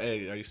 she was like,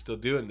 "Hey, are you still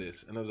doing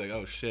this?" And I was like,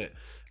 "Oh shit."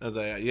 And I was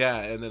like, "Yeah."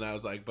 And then I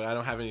was like, "But I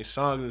don't have any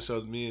songs." And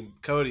so me and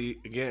Cody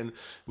again,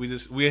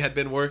 we had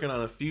been working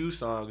on a few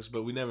songs,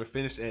 but we never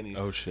finished any.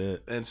 Oh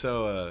shit. And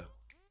so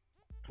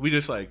we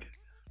just like,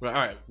 all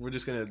right, we're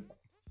just gonna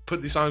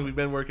put these songs we've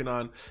been working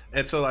on.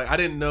 And so like I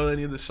didn't know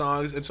any of the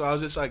songs, and so I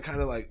was just like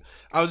kind of like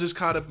I was just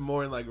caught up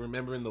more in like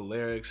remembering the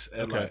lyrics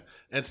and like,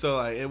 and so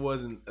like it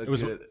wasn't a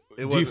good.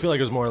 Do you feel like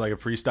it was more like a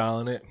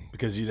freestyle in it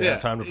because you didn't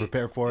have time to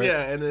prepare for it?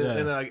 Yeah, and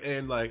then,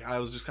 and like I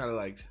was just kind of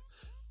like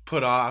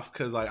put off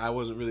because like I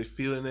wasn't really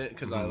feeling it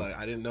because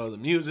I didn't know the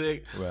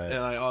music and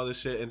like all this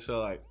shit, and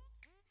so like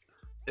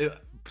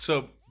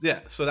so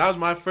that was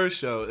my first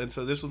show, and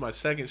so this was my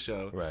second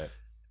show, right?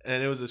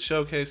 And it was a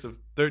showcase of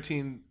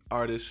 13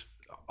 artists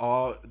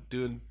all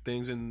doing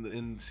things in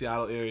the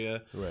Seattle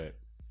area, right?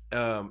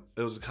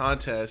 It was a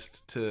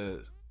contest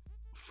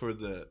for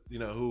the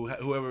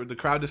whoever the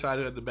crowd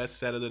decided who had the best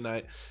set of the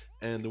night,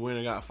 and the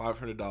winner got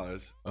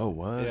 $500. Oh,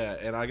 what? Yeah,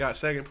 and I got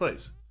second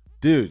place.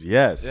 Dude,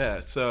 yes.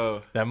 Yeah,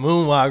 so that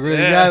moonwalk really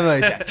got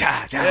me.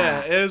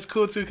 Yeah, it was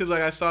cool too because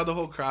like I saw the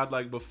whole crowd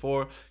like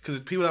before, because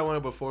people that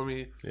went before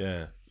me,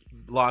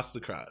 lost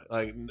the crowd.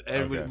 Like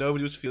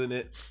nobody was feeling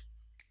it,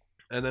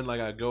 and then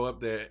like I go up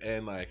there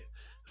and like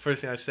the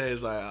first thing I say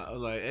is like I'm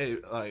like, hey,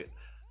 like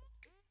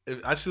if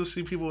I still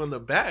see people in the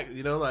back,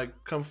 you know,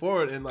 like come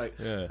forward, and like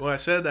when I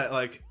said that,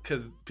 like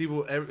because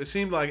people, it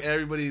seemed like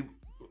everybody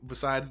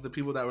besides the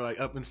people that were like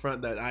up in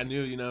front that I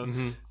knew, you know,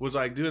 was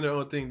like doing their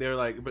own thing. They were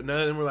like, but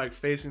none of them were like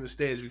facing the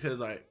stage because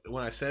like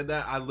when I said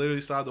that, I literally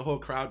saw the whole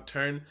crowd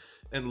turn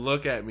and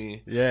look at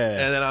me. Yeah.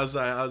 And then I was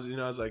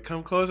like,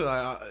 come closer,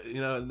 like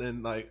and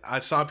then like I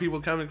saw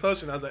people coming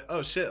closer, and I was like,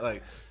 oh shit,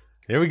 like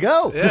here we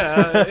go.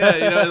 Yeah,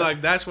 and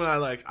like that's when I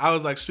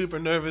was like super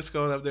nervous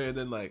going up there, and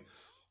then like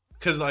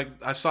because like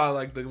I saw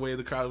like the way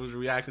the crowd was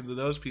reacting to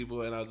those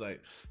people, and I was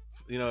like,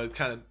 it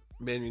kind of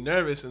made me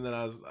nervous, and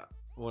then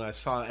when I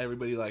saw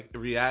everybody like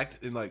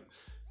react and like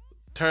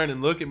turn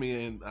and look at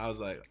me, and I was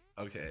like,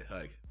 okay,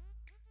 like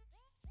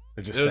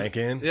it just sank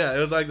in. Yeah, it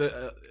was like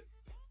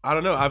I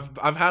don't know.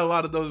 I've had a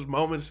lot of those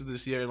moments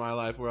this year in my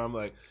life where I'm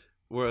like,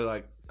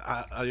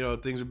 I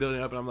things are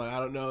building up, and I'm like, I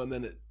don't know, and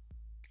then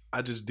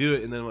I just do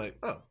it, and then I'm like,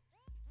 oh,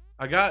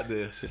 I got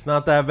this. It's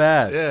not that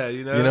bad.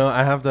 Yeah,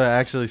 I have to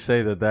actually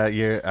say that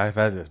year I've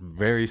had this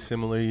very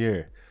similar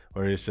year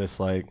where it's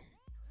just like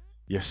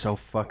you're so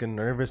fucking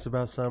nervous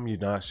about something, you're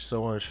not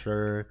so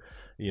unsure,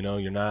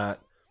 you're not.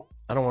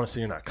 I don't want to say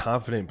you're not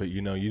confident, but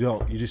you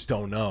just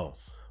don't know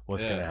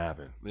what's gonna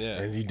happen.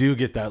 Yeah, and you do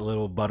get that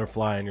little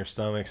butterfly in your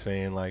stomach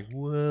saying like,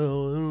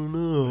 well, I don't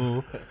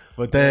know,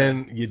 but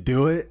then you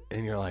do it,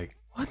 and you're like,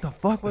 what the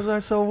fuck was I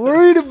so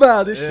worried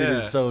about? This shit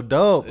is so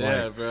dope.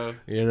 Yeah, like,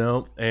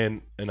 bro.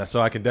 And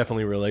so I can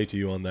definitely relate to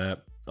you on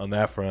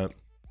that front.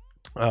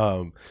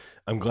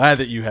 I'm glad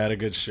that you had a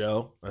good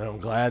show, and I'm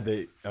glad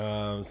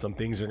that some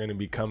things are going to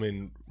be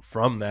coming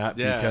from that.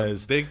 Yeah,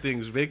 because big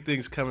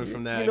things coming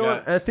from that.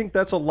 I think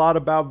that's a lot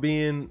about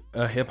being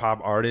a hip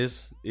hop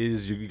artist.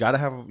 Is you gotta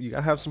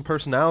have some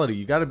personality.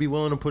 You gotta be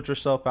willing to put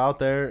yourself out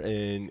there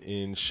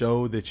and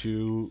show that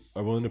you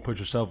are willing to put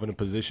yourself in a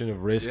position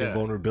of risk and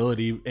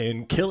vulnerability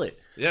and kill it.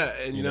 Yeah,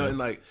 and and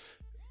like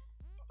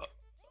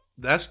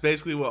that's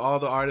basically what all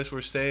the artists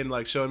were saying,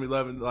 like showing me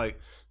love, and like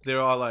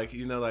they're all like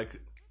like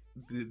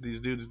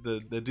these dudes, the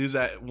dudes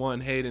that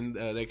won Hayden,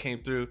 they came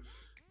through,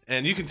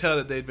 and you can tell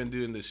that they'd been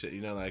doing this shit,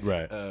 like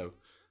right.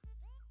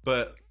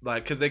 But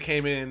like because they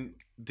came in,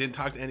 didn't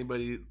talk to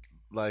anybody,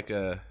 like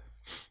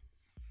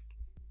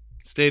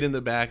stayed in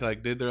the back,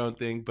 like did their own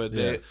thing, but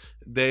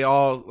they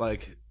all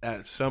like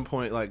at some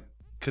point like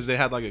because they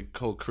had like a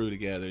whole crew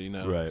together, you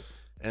know. Right.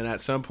 And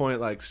at some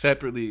point, like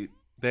separately,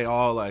 they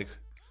all like,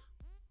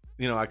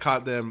 you know, I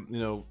caught them, you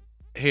know,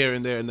 here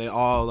and there, and they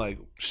all like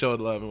showed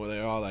love, and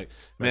they're all like,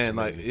 man,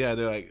 like, yeah,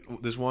 they're like,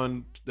 this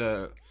one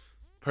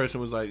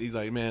person was like, he's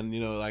like, man, you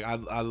know, like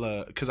I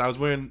love, because I was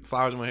wearing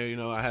flowers in my hair, you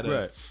know, I had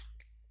a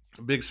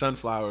big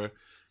sunflower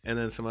and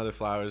then some other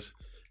flowers.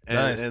 And,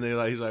 nice. And they're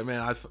like, he's like,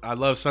 man, I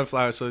love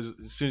sunflowers. So as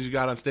soon as you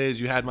got on stage,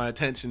 you had my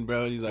attention,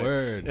 bro. And he's like,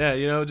 word. Yeah,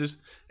 you know, just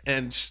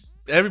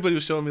everybody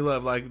was showing me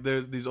love. Like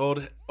there's these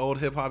old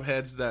hip hop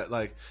heads that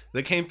like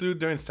they came through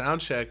during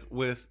sound check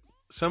with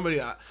somebody.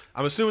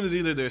 I'm assuming it's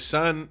either their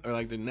son or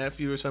like their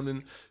nephew or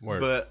something.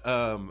 Word. But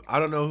I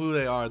don't know who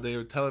they are. They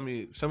were telling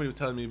me, somebody was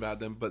telling me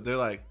about them. But they're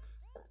like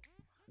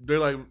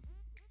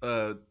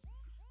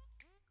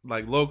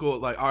local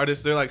like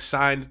artists. They're like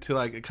signed to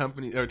like a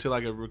company or to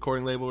like a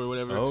recording label or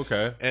whatever. Oh,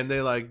 okay. And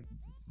they like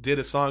did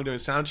a song during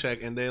sound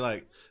check, and they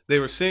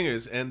were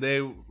singers and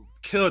they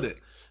killed it.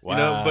 Wow. You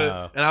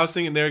know, and I was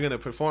thinking they were gonna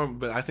perform,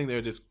 but I think they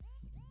were just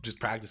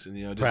practicing.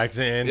 You know,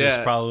 practicing and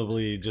just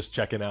probably just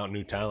checking out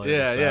new talent.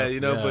 Yeah, you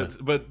know,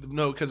 but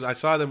no, because I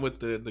saw them with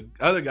the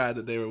other guy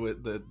that they were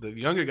with, the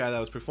younger guy that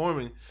was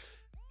performing.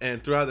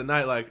 And throughout the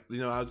night, like, you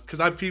know, because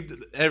I peeped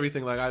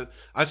everything. Like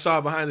I saw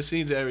behind the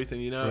scenes of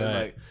everything, you know, and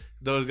like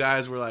those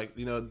guys were like,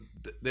 you know,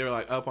 they were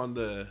like up on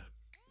the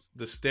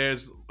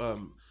stairs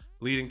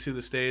leading to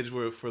the stage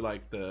where for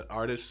like the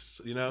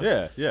artists, you know.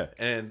 Yeah.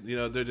 And you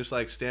know, they're just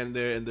like standing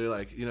there, and they're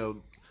like, you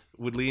know,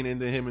 would lean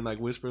into him and like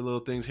whisper little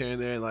things here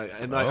and there, and like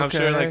I'm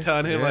sure like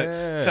telling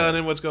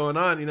him what's going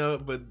on, you know.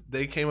 But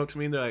they came up to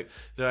me and they're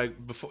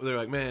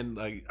like, man,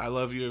 like I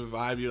love your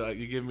vibe. You're like,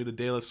 you give me the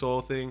De La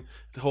Soul thing,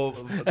 the whole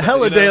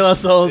hella De La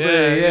Soul thing,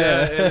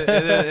 And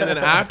then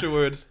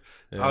afterwards,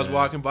 I was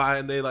walking by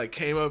and they like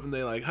came up and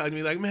they like hugged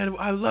me, like, man,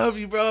 I love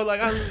you, bro.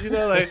 Like you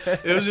know, like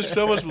it was just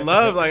so much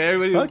love. Like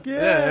everybody,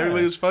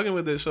 everybody was fucking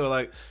with it. So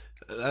like,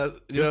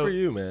 good for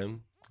you,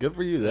 man. Good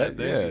for you. That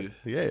thank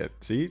you. Yeah.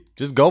 See,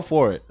 just go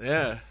for it.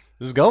 Yeah,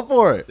 just go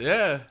for it.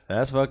 Yeah,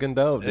 that's fucking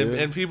dope, dude.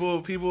 And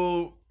people,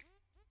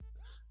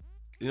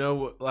 you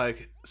know,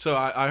 like so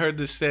I heard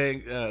this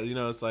saying, you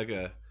know, it's like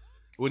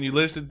when you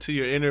listen to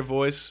your inner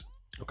voice,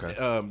 okay,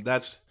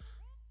 that's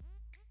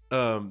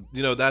you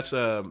know, that's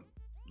the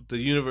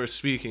universe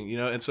speaking, you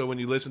know. And so when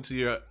you listen to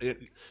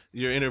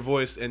your inner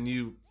voice and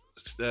you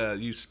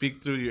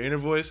speak through your inner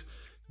voice,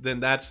 then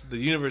that's the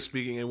universe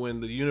speaking. And when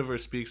the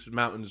universe speaks,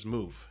 mountains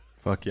move.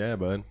 Fuck yeah,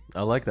 bud.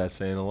 I like that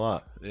saying a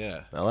lot.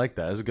 Yeah. I like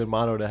that. It's a good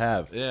motto to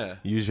have. Yeah.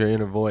 Use your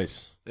inner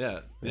voice. Yeah.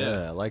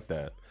 I like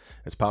that.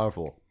 It's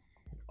powerful.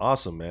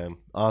 Awesome, man.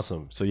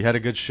 Awesome. So you had a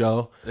good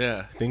show.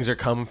 Yeah. Things are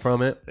coming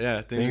from it.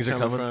 Yeah, things are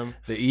coming from.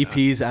 The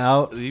EP's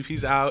out. The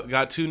EP's out.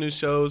 Got 2 new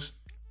shows.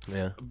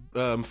 Yeah.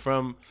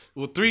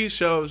 3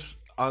 shows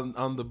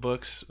on the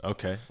books.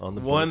 Okay. On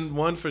the books.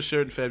 One for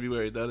sure in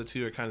February. The other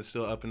 2 are kind of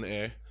still up in the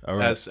air. All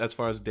right. As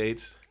far as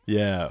dates.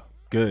 Yeah.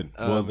 Good.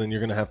 Well, then you're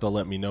gonna have to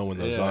let me know when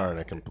those are, and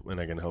I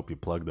can help you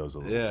plug those a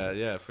little.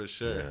 Yeah, for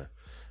sure. Yeah.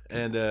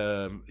 And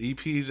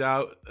EP's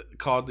out,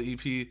 called the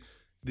EP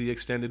The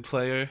Extended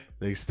Player.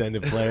 The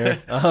Extended Player.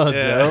 Oh,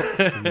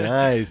 dope.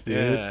 Nice,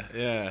 dude.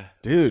 Yeah.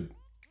 Dude,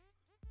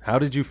 how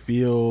did you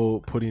feel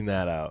putting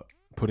that out?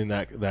 Putting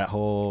that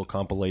whole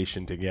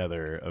compilation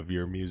together of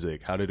your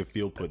music. How did it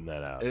feel putting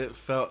that out? It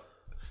felt,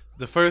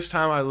 the first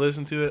time I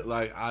listened to it,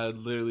 like I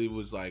literally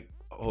was like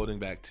holding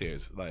back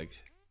tears. Like,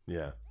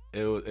 yeah.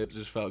 It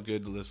just felt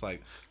good to just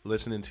like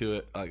listening to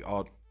it like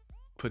all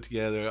put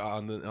together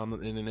on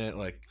the internet,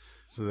 like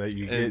so that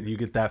you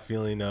get that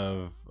feeling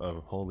of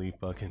holy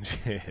fucking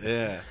shit.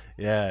 Yeah.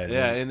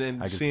 And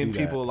then seeing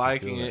people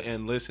liking it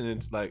and listening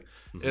to, like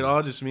it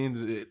all just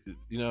means it,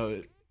 you know,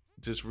 it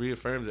just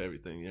reaffirms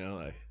everything, you know,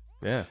 like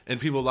and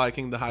people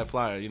liking the High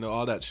Flyer, you know,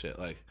 all that shit,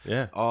 like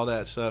all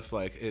that stuff,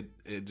 like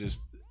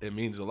it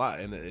means a lot,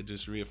 and it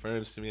just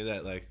reaffirms to me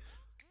that, like,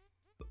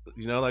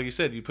 you know, like you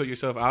said, you put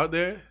yourself out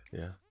there.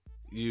 Yeah.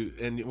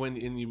 When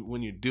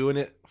you're doing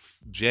it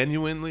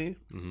genuinely,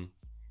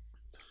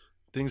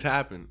 things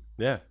happen.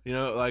 Yeah, you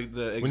know, like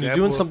when you're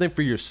doing something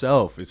for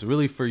yourself, it's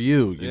really for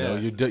you. You know,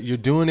 you're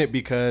doing it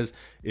because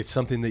it's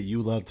something that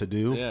you love to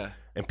do. Yeah,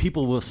 and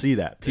people will see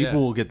that. People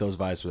will get those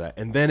vibes for that,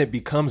 and then it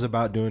becomes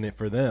about doing it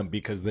for them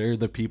because they're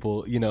the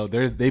people. You know,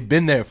 they've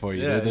been there for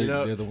you. Yeah,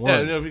 they're the ones.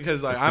 Yeah, you know,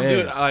 because like I'm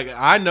doing, like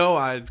I know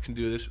I can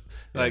do this.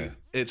 Like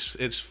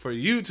it's for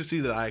you to see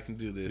that I can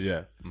do this.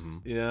 Yeah,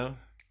 you know.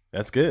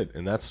 That's good,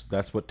 and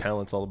that's what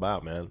talent's all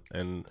about, man.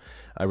 And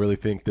I really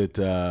think that.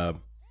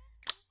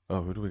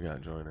 Who do we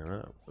got joining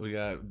up? We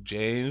got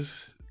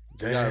James.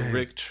 We got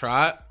Rick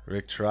Trott.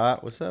 Rick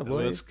Trott, what's up,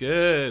 boy? What's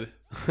good?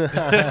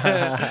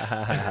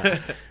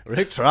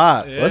 Rick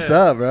Trott, what's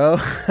up, bro?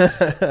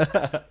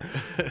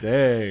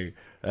 Dang,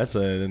 that's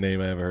a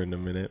name I haven't heard in a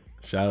minute.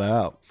 Shout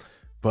out.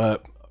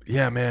 But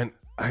yeah, man,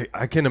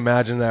 I can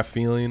imagine that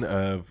feeling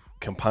of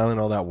compiling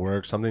all that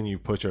work, something you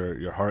put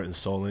your heart and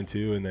soul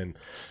into, and then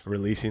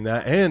releasing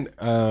that, and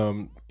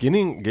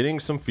getting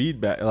some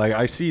feedback. Like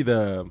I see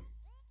the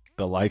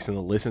the likes and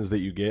the listens that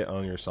you get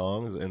on your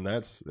songs, and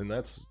that's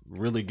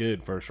really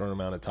good for a short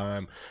amount of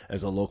time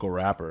as a local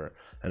rapper.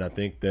 And I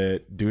think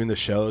that doing the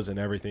shows and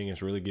everything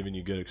is really giving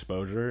you good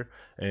exposure,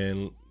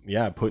 and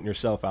putting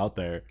yourself out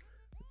there,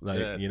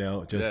 like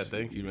just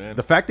thank you, man.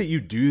 The fact that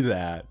you do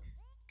that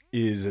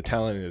is a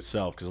talent in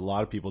itself, because a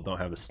lot of people don't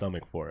have the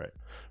stomach for it,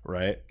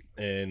 right?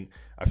 And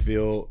I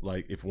feel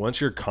like if once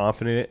you're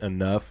confident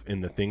enough in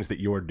the things that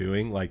you're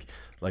doing, like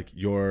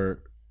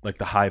you're like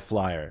the High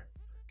Flyer,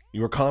 you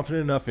were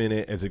confident enough in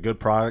it as a good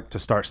product to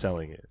start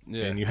selling it,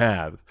 and you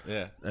have,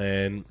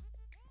 and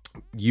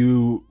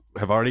you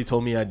have already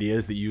told me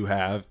ideas that you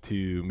have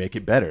to make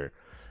it better,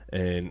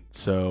 and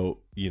so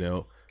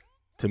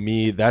to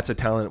me that's a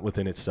talent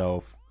within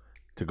itself,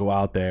 to go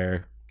out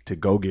there, to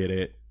go get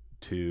it,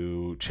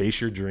 to chase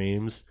your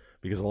dreams,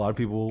 because a lot of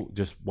people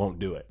just won't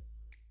do it.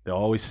 They'll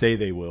always say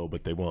they will,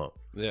 but they won't.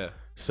 Yeah.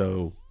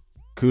 So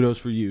kudos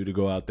for you to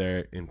go out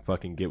there and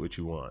fucking get what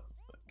you want,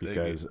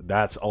 because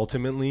that's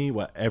ultimately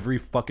what every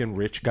fucking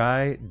rich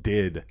guy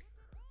did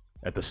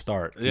at the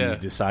start. He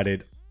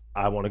decided,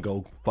 I want to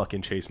go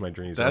fucking chase my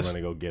dreams. I'm going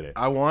to go get it.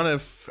 I want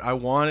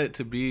it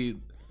to be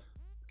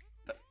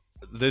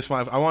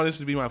I want this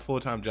to be my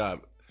full-time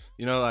job.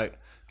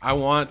 I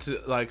want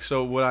to,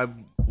 so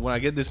when I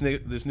get this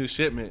new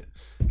shipment,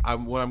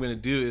 what I'm gonna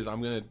do is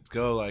I'm gonna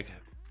go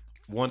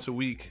once a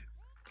week,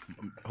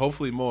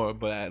 hopefully more,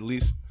 but at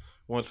least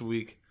once a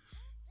week,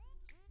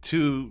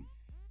 to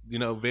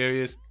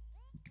various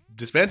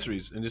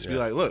dispensaries, and just be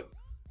like, look,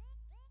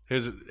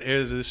 here's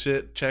this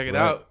shit, check it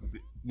out,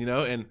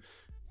 and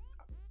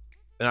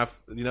I've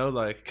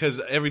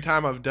because every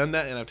time I've done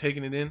that and I've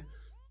taken it in,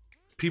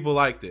 people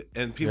liked it,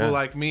 and people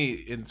like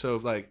me, and so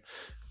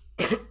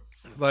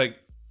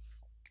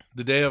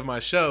the day of my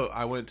show,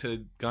 I went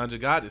to Ganja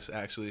Goddess,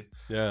 actually.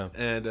 Yeah.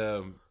 And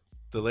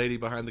the lady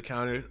behind the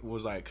counter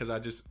was like, because I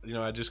just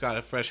got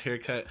a fresh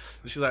haircut.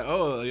 And she's like,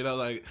 oh,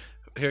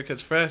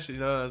 haircut's fresh.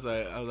 I was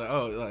like,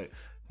 oh,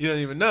 you don't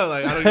even know.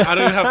 I don't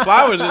even have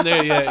flowers in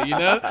there yet,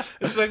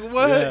 It's like,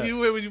 what? Yeah.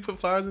 Where would you put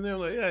flowers in there? I'm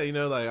like, yeah,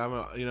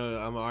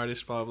 I'm an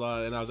artist, blah,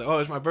 blah. And I was like, oh,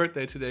 it's my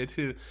birthday today,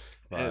 too.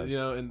 Nice. And,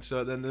 and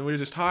so then we were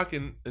just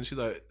talking, and she's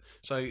like,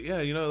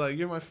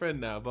 you're my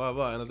friend now, blah,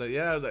 blah. And I was like,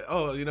 yeah. I was like,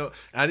 oh,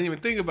 I didn't even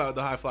think about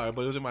the High Flyer,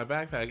 but it was in my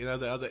backpack. And I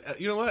was like,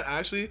 you know what?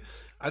 Actually,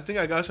 I think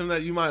I got something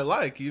that you might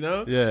like,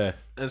 Yeah.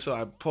 And so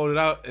I pulled it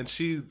out, and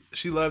she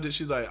loved it.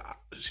 She's like,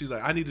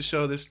 I need to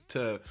show this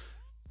to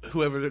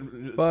whoever,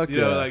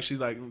 she's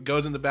like,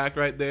 goes in the back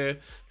right there,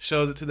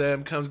 shows it to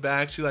them, comes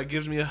back, she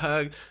gives me a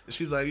hug, and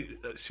she's like,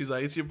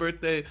 it's your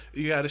birthday,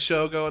 you got a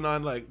show going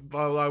on, blah,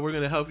 blah, blah, we're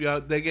gonna help you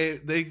out.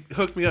 They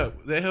hooked me up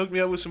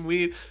with some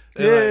weed,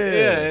 and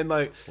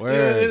and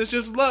it's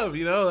just love,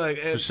 and,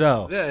 for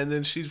sure. Yeah, and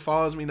then she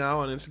follows me now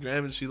on Instagram,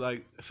 and she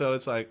so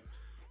it's like,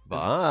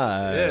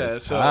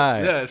 nice.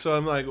 So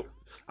I'm like,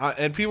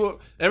 and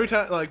people every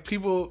time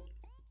people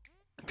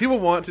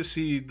want to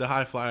see the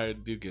High Flyer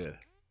do good.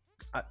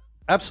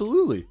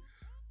 Absolutely,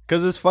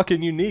 because it's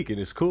fucking unique and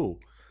it's cool.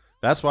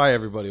 That's why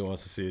everybody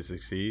wants to see it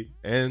succeed,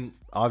 and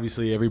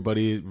obviously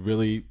everybody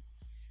really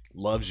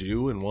loves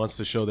you and wants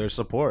to show their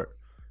support,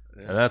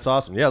 and that's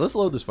awesome. Yeah, let's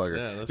load this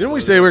fucker. Didn't we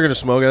say we were gonna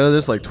smoke out of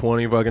this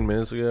 20 fucking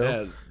minutes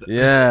ago?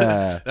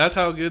 Yeah. That's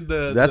how good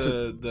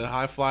the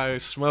High Flyer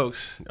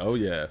smokes. Oh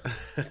yeah,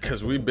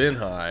 because we've been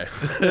high.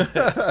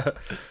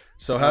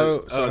 So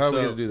how are we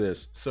gonna do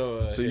this?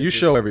 So you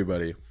show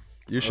everybody.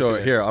 You show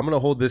it here. I'm gonna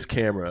hold this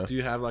camera. Do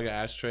you have an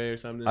ashtray or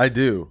something? I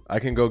do. I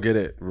can go get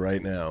it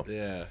right now.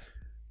 Yeah.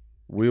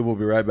 We will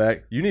be right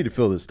back. You need to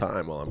fill this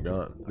time while I'm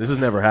gone. This has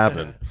never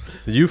happened.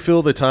 You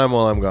fill the time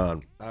while I'm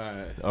gone. All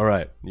right. All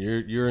right.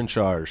 You're in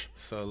charge.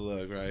 So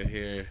look right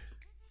here.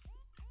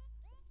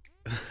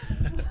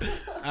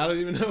 I don't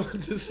even know what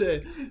to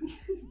say.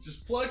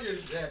 Just plug your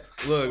jack.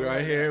 Look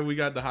right here. We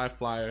got the High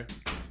Flyer.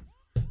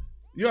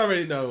 You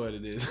already know what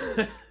it is.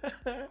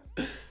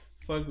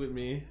 Fuck with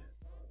me.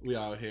 We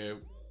out here.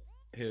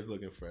 Here's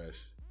looking fresh.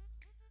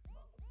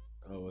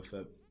 Oh, what's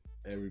up,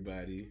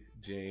 everybody?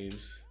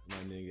 James, my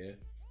nigga.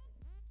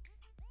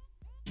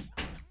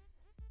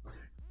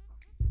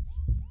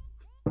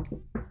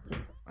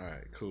 All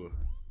right, cool.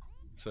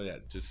 So yeah,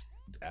 just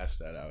ash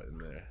that out in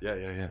there. Yeah.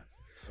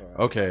 Right.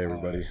 Okay,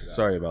 everybody.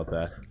 Sorry about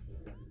that.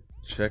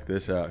 Check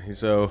this out.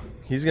 So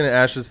he's gonna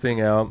ash this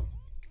thing out,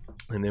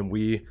 and then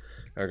we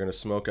are gonna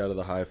smoke out of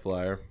the High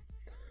Flyer.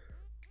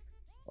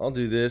 I'll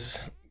do this.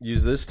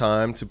 Use this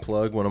time to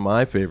plug one of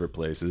my favorite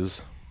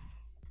places.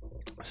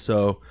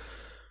 So,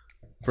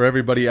 for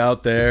everybody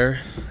out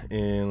there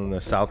in the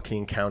South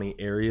King County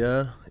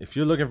area, if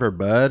you're looking for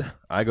bud,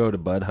 I go to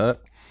Bud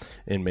Hut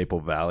in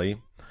Maple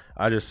Valley.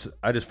 I just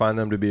find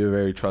them to be a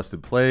very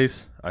trusted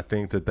place. I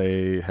think that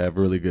they have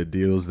really good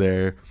deals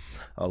there.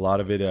 A lot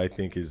of it, I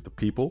think, is the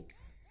people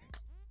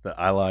that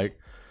I like.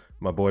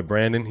 My boy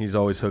Brandon, he's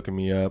always hooking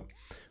me up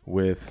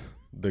with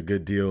the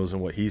good deals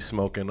and what he's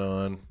smoking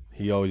on.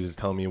 He always is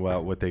telling me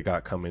about what they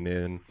got coming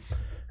in,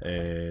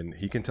 and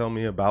he can tell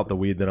me about the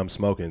weed that I'm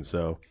smoking.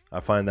 So I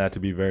find that to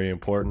be very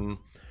important.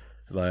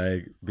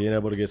 Like being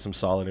able to get some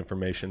solid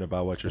information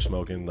about what you're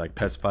smoking, like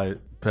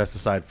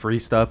pesticide free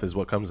stuff is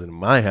what comes into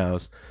my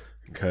house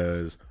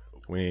because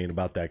we ain't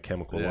about that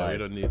chemical life. We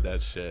don't need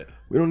that shit.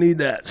 We don't need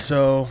that.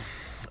 So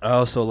I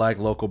also like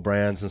local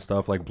brands and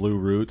stuff like Blue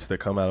Roots that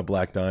come out of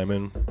Black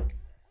Diamond.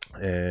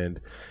 And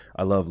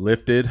I love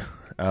Lifted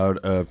out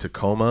of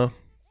Tacoma.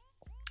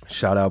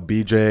 Shout out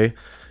BJ.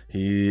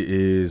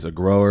 He is a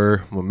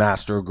grower, a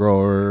master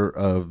grower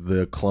of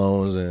the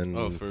clones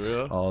and for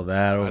real? All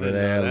that over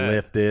there.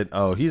 Lifted.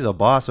 Oh, he's a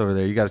boss over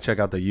there. You got to check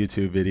out the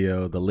YouTube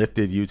video, the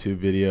Lifted YouTube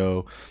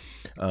video.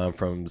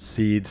 From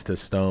Seeds to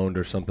Stoned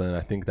or something.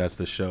 I think that's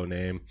the show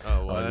name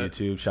on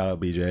YouTube. Shout out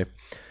BJ.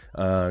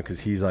 Because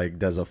he's like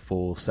does a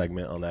full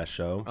segment on that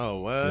show.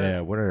 Oh, what?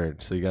 Yeah,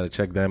 word. So you got to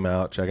check them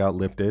out. Check out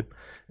Lifted.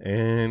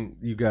 And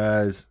you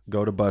guys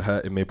go to Butt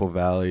Hut in Maple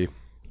Valley.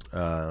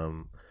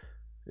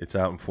 It's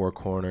out in Four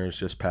Corners,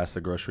 just past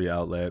the grocery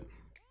outlet.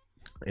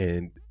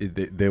 And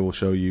they will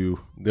show you,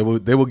 they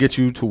will get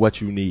you to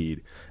what you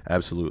need.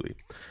 Absolutely.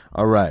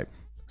 All right.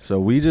 So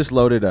we just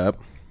loaded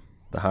up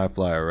the High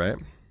Flyer, right?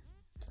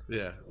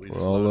 Yeah. We're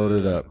all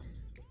loaded up.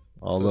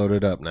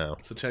 Loaded up now.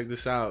 So check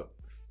this out.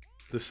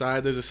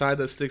 There's a side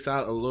that sticks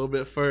out a little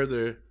bit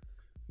further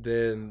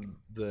than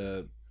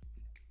the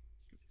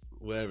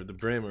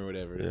brim or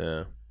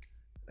whatever.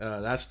 Yeah.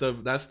 That's the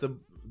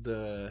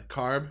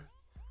carb.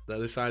 The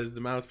other side is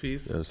the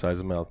mouthpiece. The other side is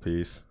the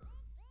mouthpiece.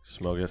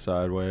 Smoke it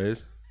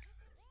sideways.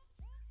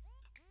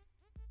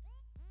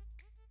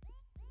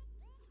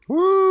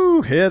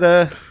 Woo! Hit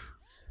her.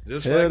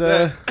 Just like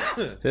that.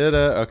 Hit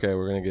her. Okay,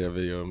 we're gonna get a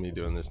video of me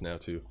doing this now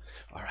too.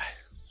 All right.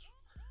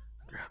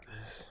 Grab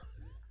this.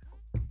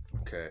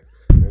 Okay.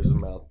 There's the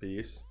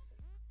mouthpiece.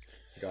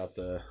 Got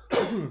the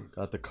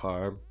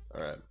carb.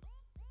 All right.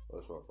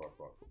 Let's rock.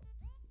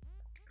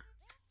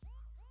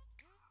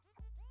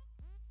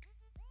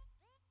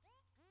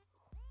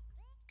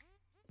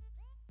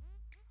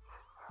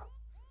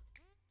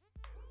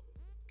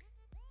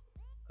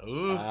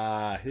 Ooh.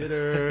 Hit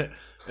her.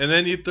 And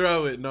then you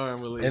throw it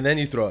normally. And then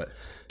you throw it.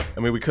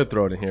 I mean, we could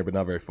throw it in here, but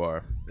not very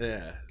far.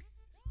 Yeah.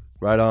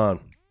 Right on.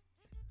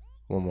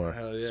 One more.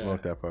 Hell yeah.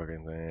 Smoke that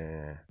fucking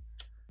thing.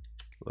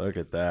 Look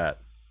at that.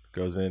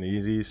 Goes in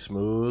easy,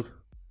 smooth.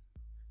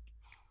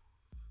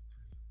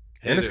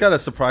 And it's got a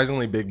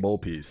surprisingly big bowl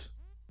piece.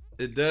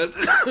 It does.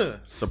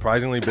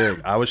 Surprisingly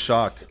big. I was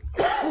shocked.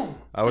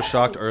 I was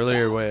shocked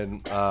earlier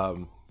when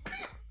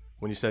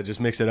you said just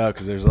mix it up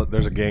because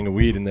there's a gang of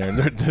weed in there. And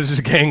there's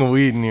just a gang of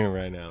weed in here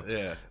right now.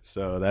 Yeah.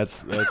 So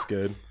that's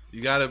good.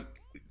 You gotta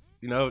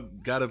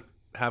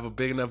have a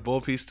big enough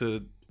bowl piece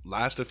to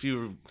last a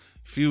few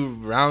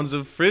rounds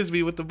of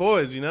frisbee with the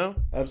boys. You know.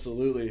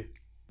 Absolutely.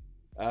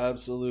 And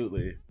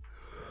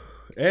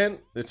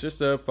it's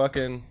just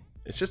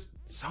it's just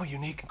so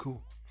unique and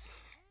cool.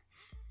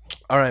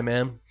 All right,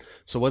 man.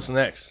 So what's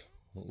next?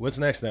 What's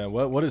next now?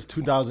 What does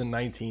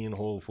 2019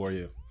 hold for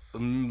you?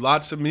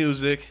 Lots of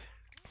music.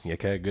 Yeah,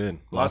 okay, good.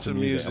 Lots of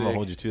music. I'm gonna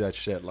hold you to that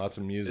shit. Lots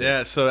of music.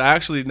 Yeah. So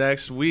actually,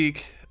 next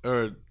week,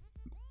 or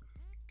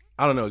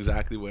I don't know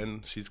exactly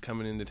when she's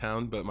coming into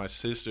town, but my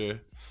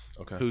sister,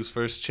 who's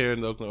first chair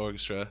in the Oakland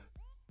Orchestra,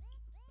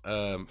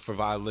 for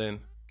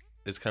violin,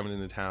 is coming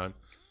into town,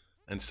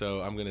 and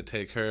so I'm gonna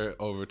take her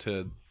over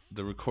to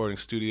the recording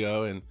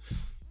studio and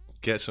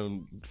get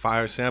some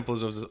fire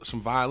samples of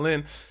some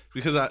violin,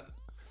 because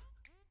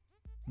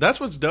that's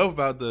what's dope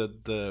about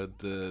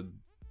the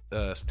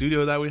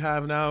studio that we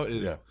have now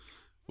is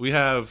we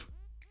have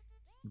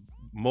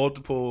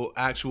multiple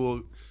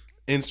actual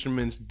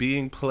instruments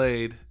being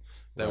played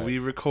that we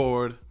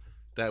record,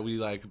 that we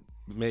like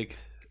make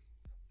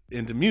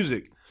into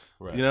music,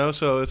 you know?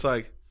 So it's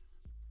like,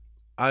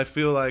 I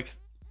feel like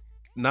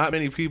not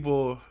many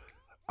people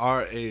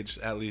our age,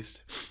 at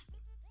least,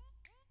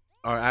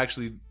 are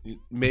actually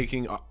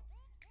making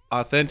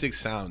authentic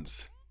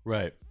sounds.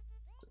 Right.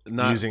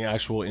 Not using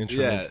actual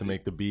instruments to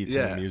make the beats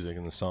and the music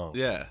in the song.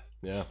 Yeah.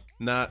 Yeah.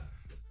 Not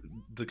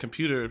the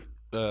computer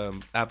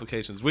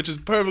applications, which is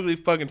perfectly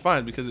fucking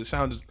fine because it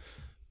sounds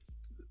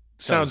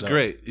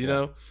great, you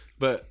know?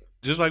 But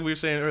just like we were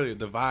saying earlier,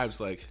 the vibes,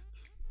 like,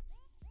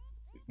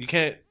 you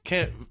can't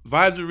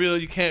vibes are real,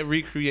 you can't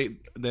recreate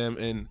them,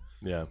 and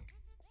you know,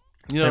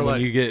 and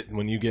like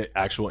when you get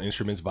actual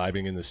instruments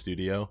vibing in the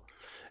studio,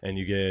 and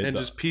you get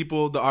just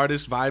people, the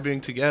artists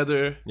vibing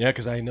together. Yeah,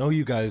 because I know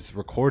you guys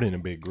record in a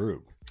big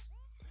group,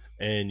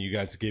 and you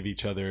guys give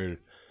each other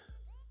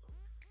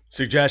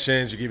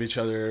suggestions, you give each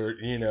other,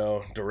 you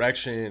know,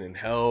 direction and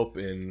help,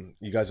 and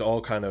you guys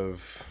all kind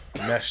of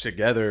mesh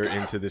together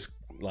into this.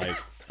 Like,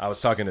 I was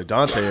talking to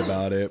Dante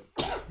about it.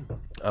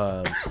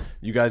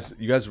 You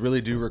guys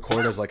really do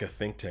record as like a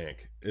think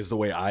tank, is the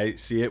way I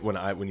see it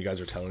when you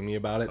guys are telling me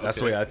about it. That's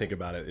the way I think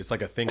about it. It's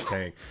like a think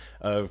tank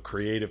of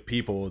creative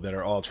people that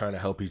are all trying to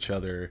help each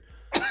other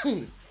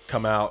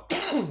come out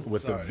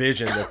with the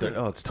vision that they're.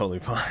 Oh, it's totally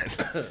fine.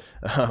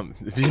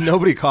 If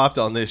nobody coughed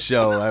on this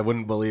show, I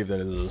wouldn't believe that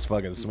it was this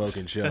fucking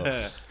smoking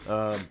show.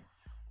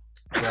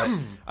 But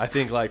I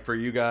think, like, for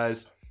you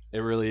guys, it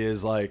really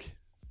is like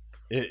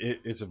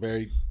it's a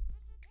very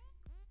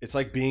it's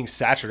like being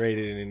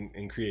saturated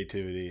in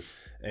creativity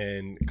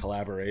and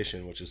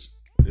collaboration, which is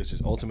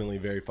ultimately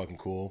very fucking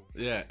cool.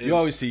 Yeah, you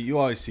always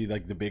see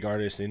like the big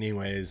artists,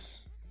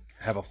 anyways,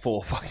 have a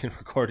full fucking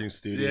recording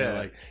studio. Yeah.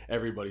 Like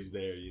everybody's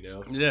there, you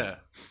know. Yeah,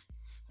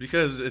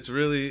 because it's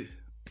really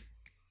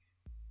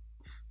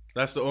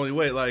that's the only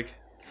way. Like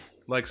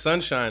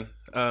Sunshine.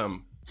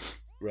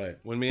 Right.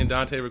 When me and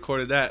Dante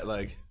recorded that,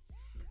 like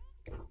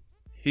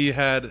he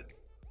had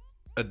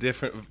a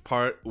different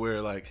part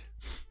where like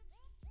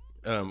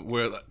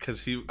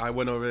because I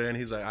went over there and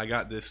he's like, I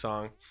got this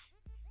song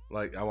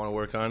like I want to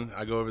work on.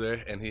 I go over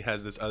there and he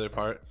has this other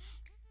part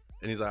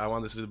and he's like, I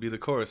want this to be the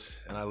chorus.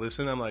 And I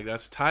listen, I'm like,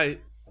 that's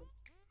tight,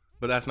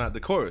 but that's not the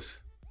chorus,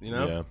 you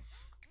know? Yeah.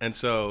 And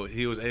so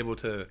he was able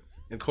to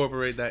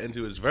incorporate that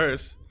into his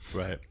verse.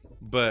 Right.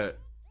 But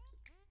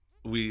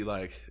we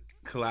like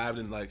collabed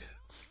and like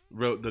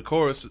wrote the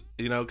chorus,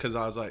 you know, because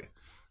I was like,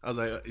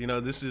 you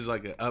know, this is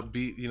like an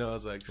upbeat, you know, I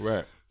was like,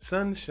 right.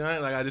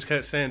 Sunshine, like I just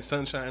kept saying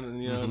sunshine,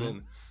 and you know,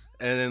 and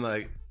then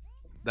like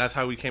that's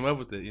how we came up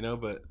with it, you know,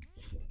 but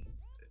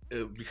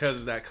because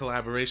of that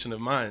collaboration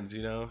of minds,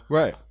 you know,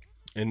 right.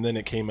 And then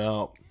it came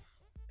out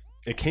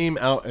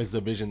as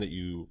the vision that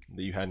you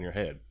had in your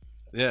head.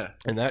 Yeah.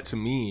 And that to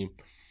me,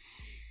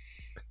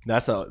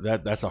 that's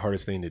the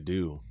hardest thing to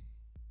do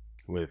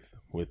with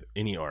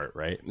any art,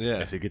 right? Yeah.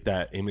 Is to get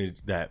that image,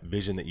 that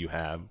vision that you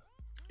have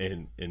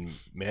and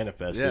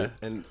manifest it.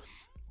 Yeah. And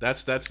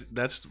that's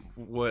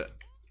what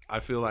I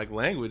feel like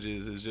language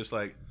is just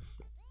like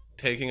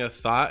taking a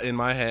thought in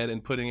my head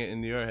and putting it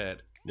in your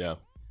head. Yeah.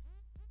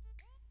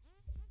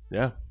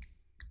 Yeah.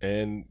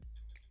 And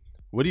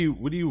what do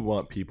you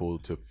want people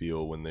to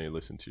feel when they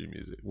listen to your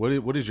music?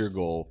 What is your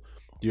goal?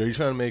 Are you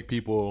trying to make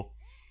people,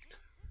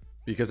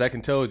 because I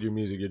can tell with your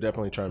music, you're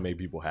definitely trying to make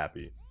people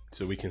happy.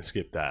 So we can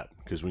skip that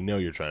because we know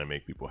you're trying to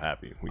make people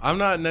happy. I'm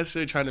not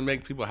necessarily trying to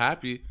make people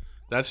happy.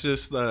 That's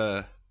just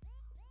because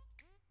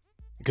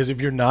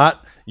if you're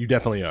not, you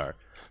definitely are.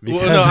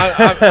 Because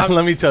well, no,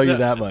 let me tell you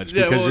that much.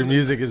 Yeah, because your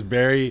music is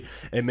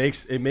it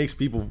makes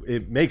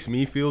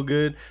me feel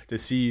good to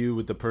see you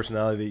with the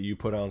personality that you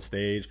put on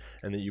stage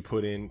and that you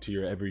put into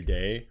your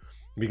everyday.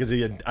 Because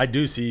I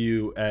do see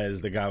you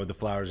as the guy with the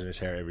flowers in his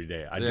hair every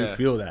day. I do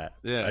feel that.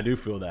 Yeah. I do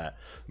feel that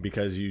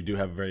because you do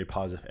have very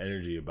positive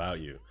energy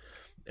about you.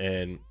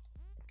 And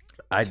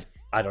I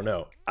don't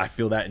know. I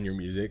feel that in your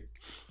music.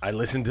 I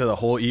listened to the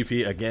whole EP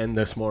again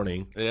this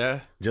morning.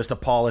 Yeah. Just to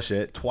polish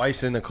it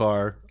twice in the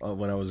car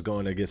when I was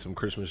going to get some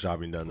Christmas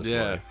shopping done this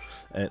morning.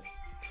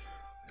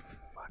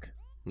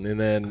 And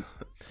then,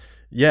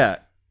 yeah,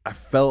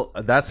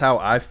 that's how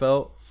I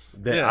felt.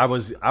 That I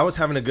was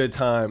having a good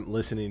time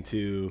listening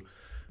to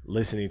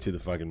the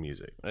fucking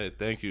music. Hey,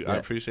 thank you. Yeah. I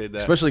appreciate that.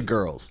 Especially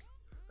girls.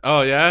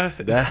 Oh yeah.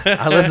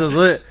 I listened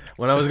to it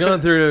when I was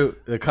going through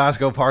the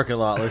Costco parking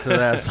lot. Listen to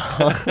that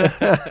song.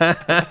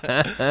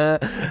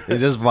 It's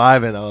just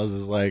vibing. I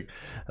was like,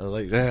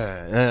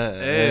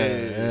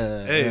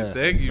 hey,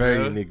 thank you. Very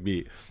bro. unique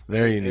beat.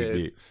 Very unique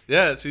beat.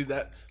 Yeah. See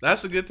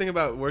that's the good thing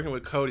about working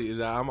with Cody is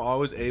that I'm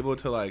always able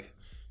to like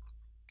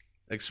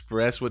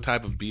express what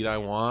type of beat I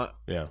want.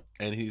 Yeah.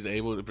 And he's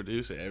able to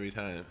produce it every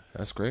time.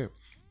 That's great.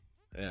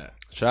 Yeah.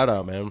 Shout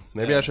out, man.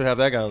 Maybe I should have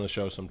that guy on the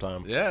show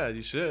sometime. Yeah,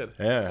 you should.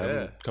 Yeah, have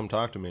him come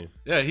talk to me.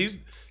 Yeah, he's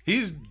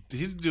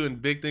doing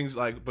big things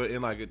like, but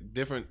in like a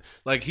different,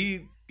 like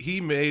he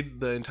made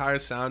the entire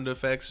sound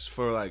effects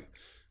for like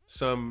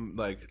some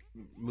like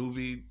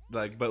movie,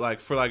 like, but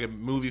like for like a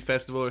movie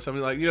festival or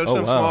something, like, you know,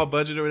 some small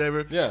budget or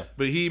whatever. Yeah.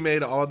 But he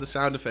made all the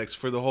sound effects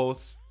for the whole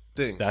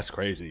thing. That's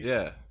crazy.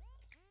 Yeah.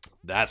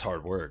 That's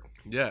hard work.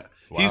 Yeah.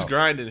 Wow. He's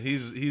grinding.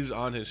 He's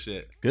on his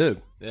shit.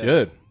 Good. Yeah.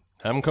 Good.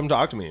 Have him come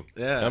talk to me.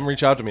 Yeah. Have him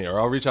reach out to me, or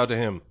I'll reach out to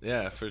him.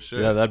 Yeah, for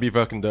sure. Yeah, that'd be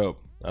fucking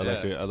dope.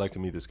 I'd like to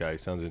meet this guy. He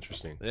sounds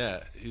interesting.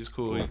 Yeah, he's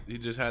cool. He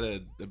just had a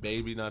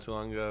baby not too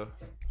long ago.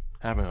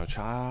 Having a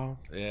child?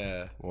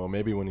 Yeah. Well,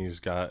 maybe when he's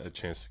got a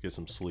chance to get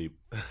some sleep.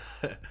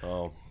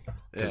 Oh,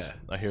 yeah.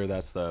 I hear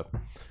that's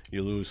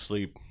you lose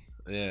sleep.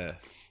 Yeah.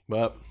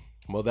 But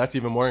that's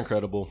even more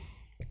incredible.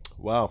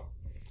 Wow,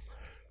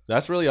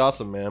 that's really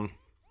awesome, man.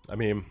 I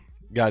mean,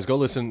 guys, go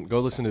listen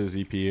to his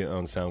EP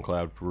on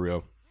SoundCloud for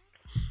real,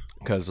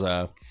 because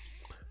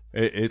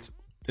it's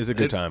a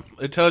good time.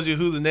 It tells you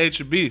who the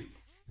nature be.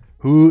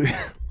 Who?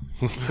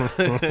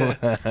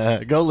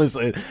 Go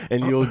listen,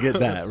 and you'll get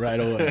that right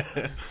away.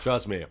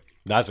 Trust me,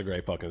 that's a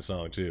great fucking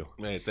song too.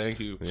 Man, thank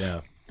you.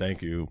 Yeah,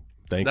 thank you.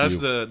 That's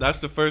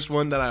the first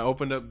one that I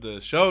opened up the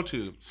show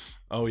to.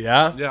 Oh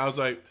yeah, yeah. I was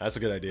like, that's a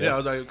good idea. Yeah, I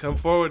was like, come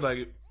forward.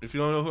 Like, if you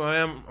don't know who I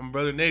am, I'm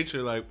Brother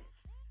Nature. Like,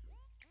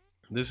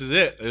 this is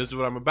it. This is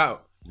what I'm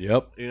about.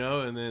 Yep. You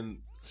know, and then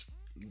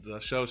the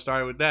show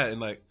started with that, and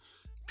like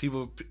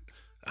people,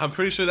 I'm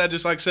pretty sure that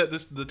just like set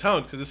the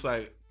tone, because it's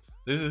like,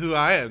 this is who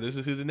I am. This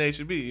is who the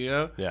nature be. You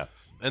know. Yeah.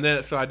 And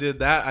then so I did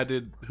that. I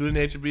did Who the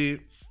Nature Be,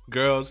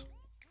 Girls,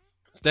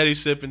 Steady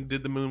Sipping,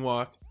 did the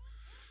Moonwalk,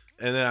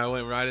 and then I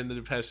went right into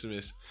the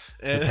Pessimist.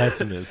 And the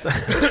Pessimist.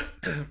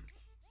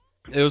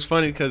 It was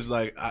funny because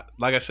like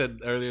I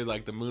said earlier,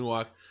 like the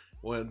Moonwalk,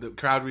 when the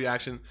crowd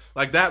reaction,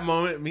 like that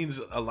moment means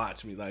a lot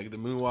to me. Like the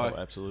moonwalk,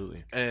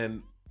 absolutely.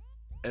 And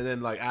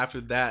then like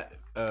after that,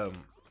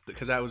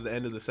 because that was the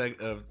end of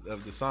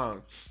of the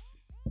song,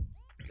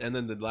 and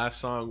then the last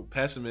song,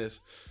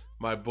 Pessimist.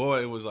 My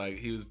boy was like,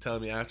 he was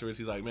telling me afterwards,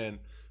 he's like, man,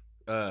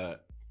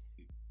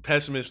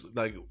 Pessimist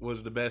like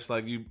was the best.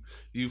 Like you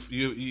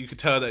could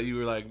tell that you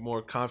were like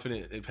more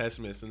confident in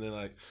Pessimist. And then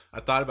like I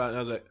thought about it and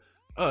I was like,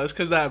 oh, it's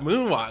because that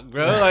moonwalk,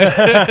 bro. Like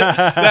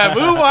that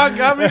moonwalk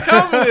got me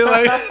confident.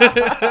 Like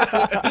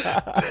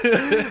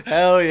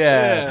hell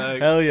yeah,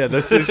 like, hell yeah,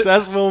 the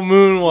successful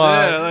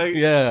moonwalk.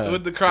 Yeah, like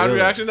with the crowd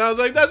reaction, I was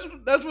like, that's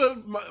what.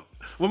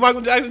 When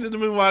Michael Jackson did the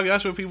moonwalk,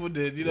 that's what people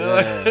did, you know?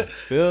 Yeah,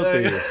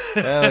 filthy.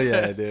 Hell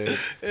yeah, dude.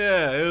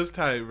 Yeah, it was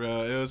tight,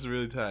 bro. It was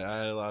really tight. I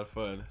had a lot of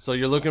fun. So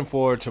you're looking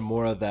forward to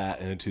more of that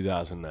in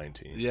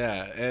 2019.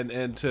 Yeah,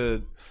 and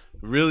to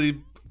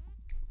really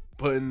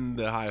putting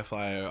the High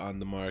Flyer on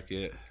the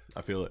market.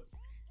 I feel it.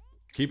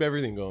 Keep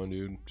everything going,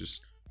 dude.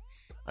 Just,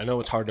 I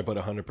know it's hard to put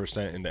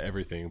 100% into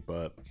everything,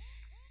 but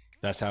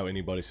that's how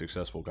anybody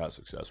successful got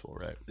successful,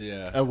 right?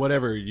 Yeah. And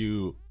whatever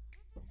you...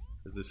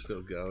 Is it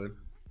still going?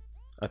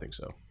 I think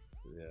so.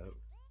 Yeah.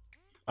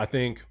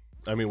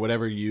 I mean,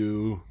 whatever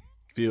you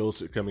feel,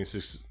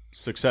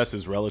 success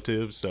is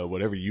relative. So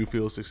whatever you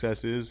feel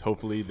success is,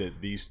 hopefully that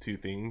these two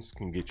things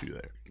can get you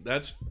there.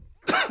 That's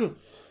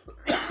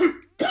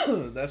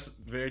that's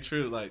very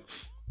true. Like,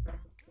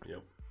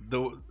 yep.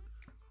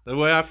 The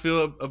way I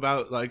feel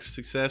about like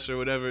success or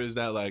whatever is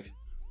that like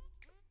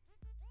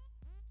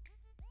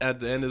at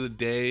the end of the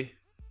day,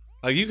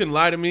 like you can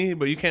lie to me,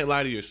 but you can't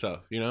lie to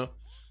yourself, you know?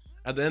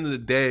 At the end of the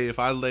day, if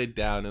I lay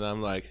down and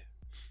I'm like,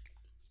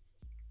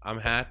 I'm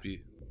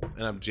happy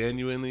and I'm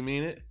genuinely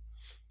mean it,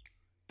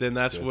 then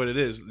that's what it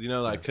is. You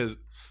know, like, cause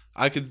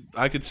I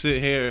could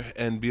sit here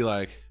and be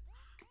like,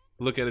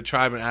 look at a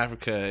tribe in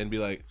Africa and be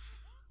like,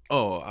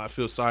 oh, I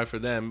feel sorry for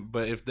them.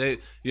 But if they,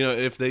 you know,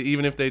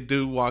 even if they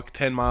do walk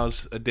 10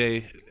 miles a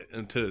day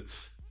to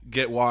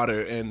get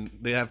water and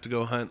they have to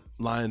go hunt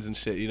lions and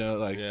shit, you know,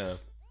 like, yeah.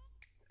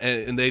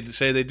 And they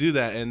say they do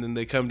that, and then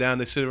they come down,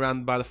 they sit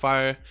around by the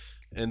fire,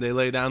 and they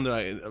lay down.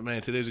 They're like,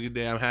 "Man, today's a good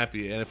day. I'm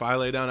happy." And if I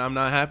lay down, I'm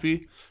not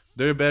happy.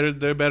 They're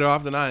better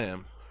off than I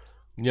am.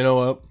 You know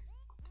what?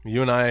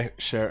 You and I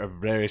share a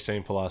very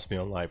same philosophy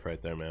on life, right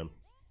there, man.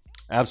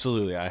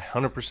 Absolutely, I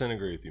 100%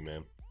 agree with you,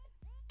 man.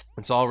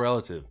 It's all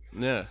relative.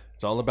 Yeah,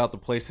 it's all about the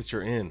place that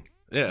you're in.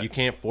 Yeah, you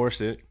can't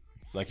force it.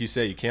 Like you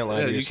said, you can't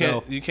lie to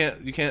yourself. You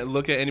can't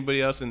look at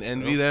anybody else and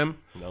envy them.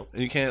 Nope.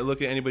 And you can't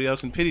look at anybody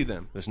else and pity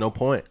them. There's no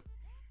point.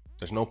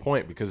 There's no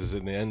point because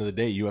at the end of the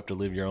day, you have to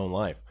live your own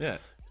life. Yeah.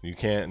 You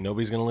can't.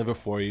 Nobody's gonna live it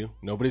for you.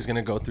 Nobody's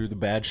gonna go through the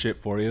bad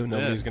shit for you.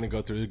 Nobody's gonna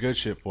go through the good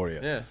shit for you.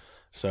 Yeah.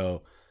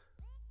 So,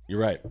 you're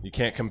right. You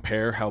can't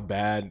compare how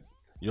bad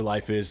your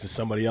life is to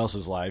somebody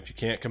else's life. You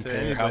can't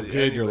compare how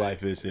good your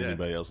life is to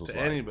anybody else's life.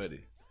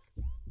 Anybody.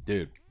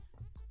 Dude,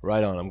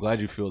 right on. I'm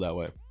glad you feel that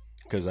way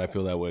because I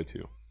feel that way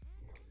too.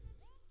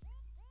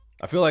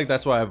 I feel like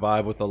that's why I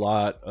vibe with a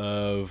lot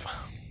of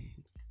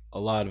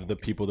the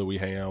people that we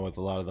hang out with,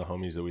 a lot of the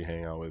homies that we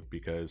hang out with,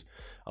 because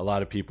a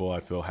lot of people I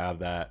feel have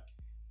that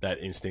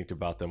instinct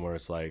about them where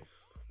it's like,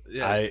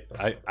 yeah.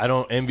 I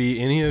don't envy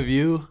any of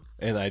you,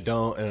 and I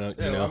don't, and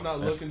you know, I'm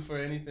not looking for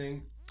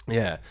anything.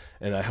 Yeah,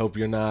 and I hope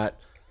you're not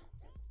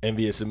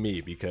envious of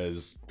me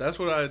because that's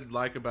what I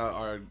like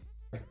about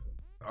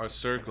our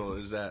circle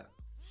is that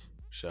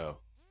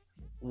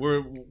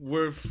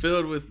we're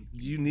filled with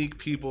unique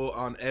people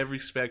on every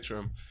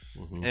spectrum,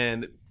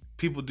 and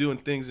people doing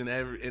things in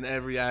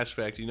every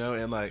aspect, you know,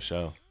 and like,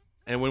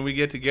 and when we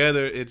get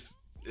together, it's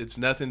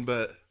nothing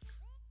but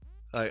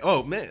like,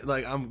 oh man,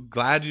 like I'm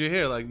glad you're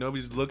here. Like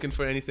nobody's looking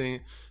for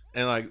anything,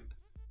 and like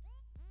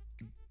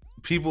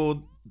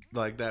people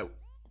like that,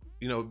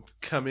 you know,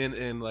 come in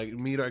and like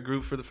meet our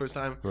group for the first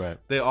time. Right.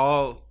 They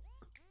all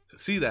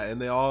see that,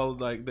 and they all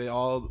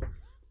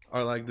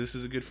are like, this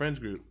is a good friends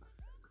group,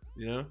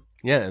 you know.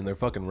 Yeah, and they're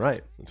fucking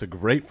right. It's a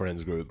great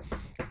friends group.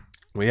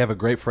 We have a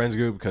great friends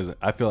group because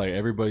I feel like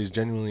everybody's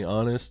genuinely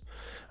honest.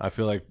 I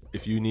feel like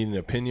if you need an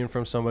opinion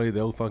from somebody,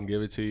 they'll fucking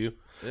give it to you.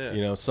 Yeah.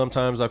 You know,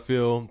 sometimes I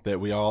feel that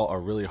we all are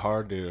really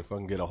hard to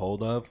fucking get a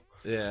hold of.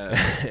 Yeah.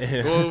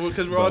 Well,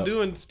 because we're all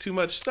doing too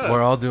much stuff.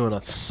 We're all doing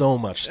so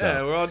much stuff.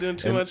 Yeah, we're all doing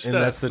too much stuff.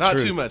 And that's the Not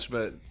truth. too much,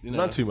 but you know.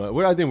 Not too much.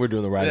 I think we're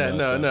doing the right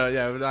amount of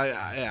stuff. But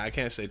I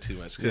can't say too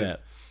much. Yeah.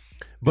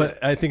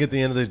 But I think at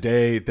the end of the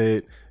day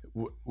that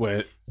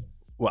what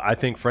I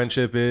think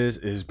friendship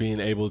is being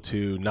able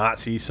to not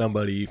see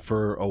somebody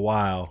for a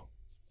while,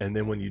 and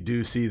then when you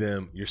do see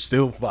them, you're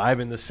still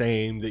vibing the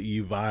same that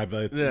you vibe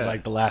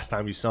like the last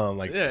time you saw them.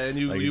 Like, yeah, and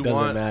you it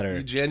doesn't matter.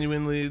 You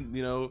genuinely,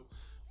 you know,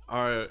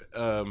 are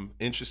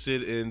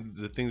interested in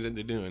the things that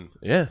they're doing.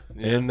 Yeah,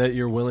 and that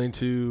you're willing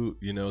to,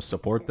 you know,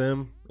 support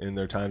them in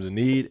their times of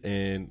need.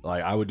 And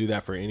like I would do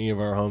that for any of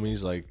our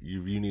homies. Like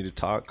you need to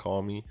talk,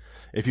 call me.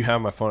 if you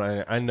have my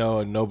phone, I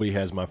know nobody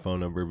has my phone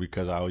number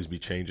because I always be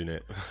changing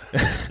it.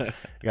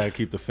 Got to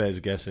keep the feds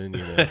guessing, you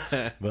know.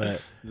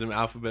 But them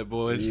alphabet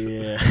boys.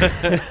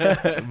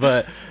 yeah.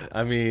 But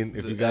I mean,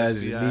 if you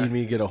guys need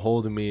me, get a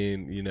hold of me,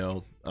 and you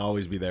know, I'll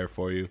always be there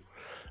for you.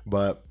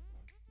 But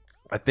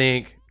I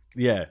think,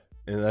 yeah,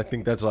 and I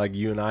think that's like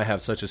you and I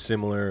have such a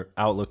similar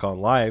outlook on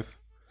life,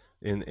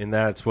 and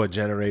that's what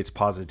generates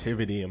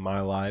positivity in my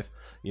life,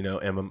 you know,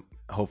 and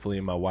hopefully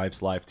in my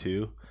wife's life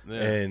too.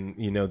 Yeah. And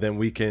you know, then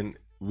we can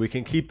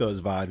keep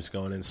those vibes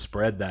going and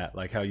spread that,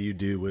 like how you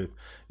do with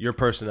your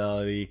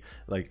personality.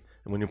 Like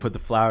when you put the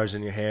flowers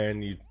in your hair,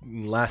 and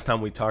last time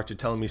we talked, you're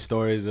telling me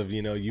stories of,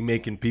 you know, you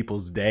making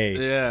people's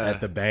day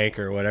at the bank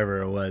or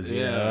whatever it was,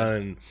 you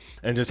know,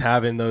 and just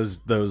having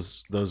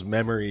those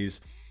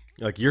memories.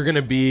 Like you're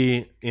gonna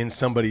be in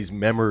somebody's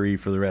memory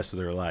for the rest of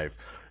their life,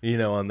 you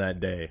know, on that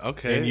day.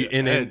 Okay,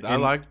 and I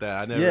like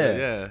that. I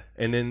never,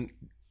 And then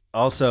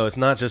also, it's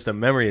not just a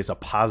memory; it's a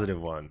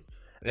positive one.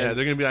 Yeah,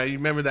 they're gonna be like, you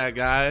remember that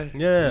guy?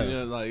 Yeah, you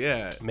know,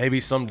 like maybe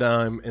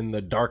sometime in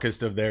the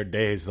darkest of their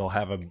days, they'll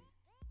have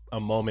a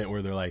moment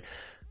where they're like,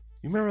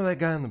 "You remember that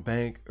guy in the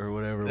bank or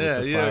whatever?" With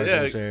the flowers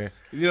in his hair?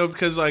 You know,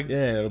 because like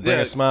it'll bring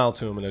a smile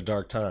to him in a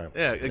dark time.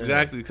 Yeah,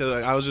 exactly. Because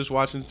like, I was just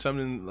watching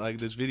something like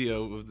this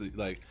video of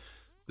like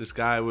this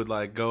guy would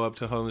like go up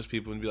to homeless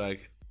people and be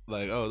like,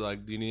 oh,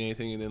 like, do you need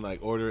anything? And then like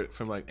order it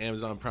from like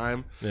Amazon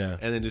Prime. Yeah,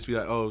 and then just be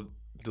like, oh,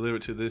 deliver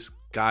it to this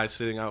guy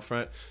sitting out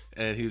front,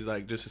 and he's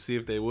like, just to see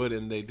if they would,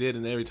 and they did,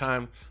 and every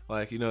time,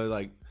 like, you know,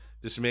 like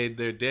just made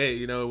their day,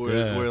 you know,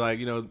 where like,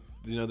 you know,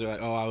 they're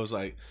like, oh, I was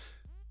like,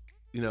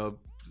 you know,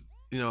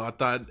 I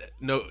thought,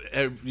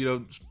 you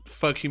know,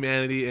 fuck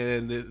humanity,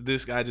 and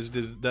this guy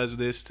just does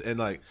this and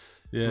like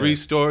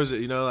restores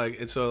it, you know, like,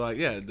 and so like,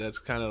 that's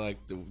kind of like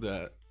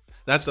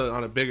that's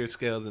on a bigger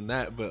scale than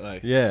that, but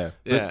like,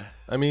 but,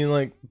 I mean,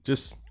 like,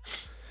 just,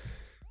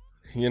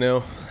 you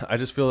know, I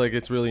just feel like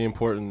it's really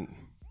important,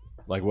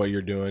 like what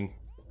you're doing,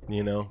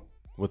 you know,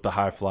 with the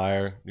High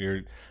Flyer.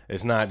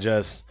 It's not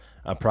just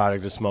a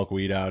product to smoke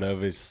weed out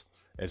of. It's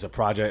a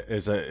project.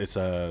 It's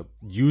a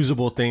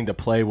usable thing to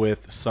play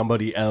with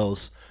somebody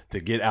else,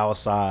 to get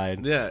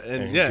outside.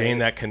 And gain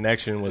that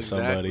connection with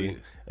somebody.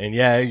 And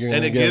you're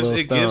gonna get a little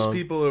stoned. It gives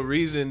people a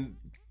reason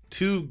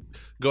to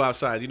go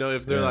outside. You know,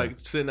 if they're like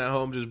sitting at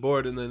home just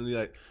bored, and then you're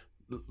like,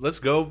 let's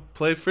go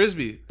play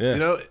frisbee. You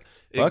know.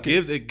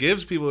 It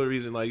gives people a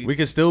reason. Like, we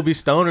could still be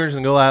stoners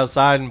and go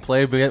outside and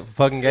play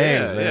fucking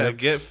games. Man.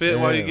 Get fit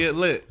while you get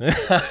lit.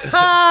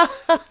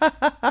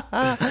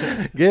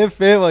 Get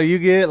fit while you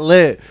get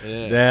lit.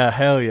 Yeah,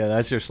 hell yeah,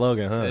 that's your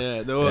slogan, huh?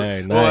 Yeah,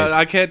 nice. Well,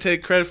 I can't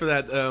take credit for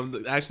that.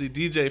 Actually,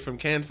 DJ from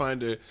Can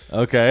Finder.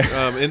 Okay.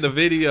 In the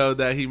video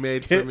that he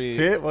made for me,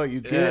 fit while you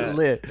get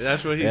lit.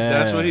 That's what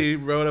he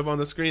wrote up on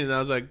the screen, and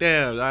I was like,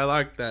 damn, I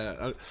like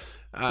that.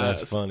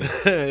 That's funny.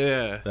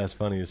 That's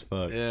funny as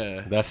fuck.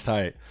 Yeah, that's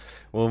tight.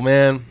 Well,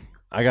 man,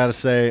 I gotta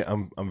say,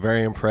 I'm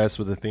very impressed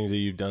with the things that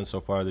you've done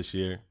so far this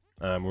year.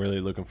 I'm really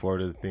looking forward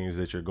to the things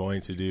that you're going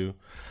to do.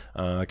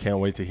 I can't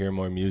wait to hear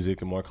more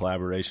music and more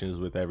collaborations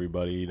with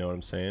everybody. You know what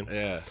I'm saying?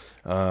 Yeah.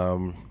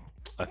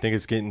 I think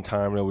it's getting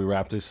time that we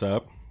wrap this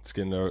up. It's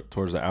getting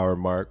towards the hour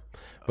mark.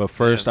 But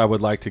first, I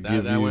would like to give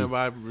you... That went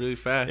by really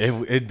fast.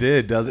 It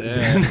did, doesn't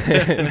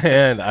it?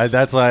 Man,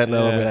 that's why I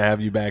know I'm going to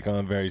have you back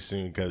on very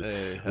soon, because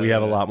we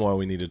have a lot more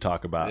we need to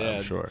talk about,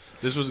 I'm sure.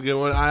 This was a good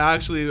one.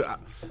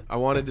 I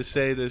wanted to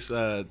say this,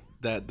 that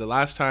the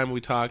last time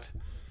we talked,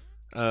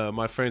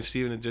 my friend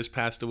Steven had just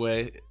passed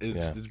away.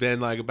 It's been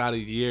like about a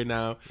year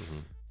now. Mm-hmm.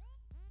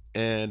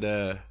 And,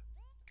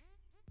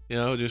 you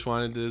know, just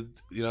wanted to,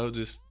 you know,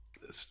 just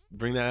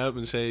bring that up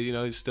and say, you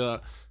know, he's still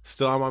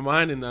on my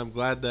mind, and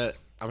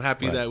I'm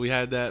happy that we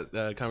had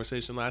that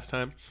conversation last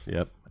time.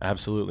 Yep,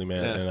 absolutely,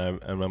 man.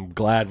 And I'm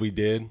glad we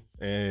did.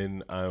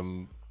 And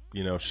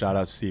you know, shout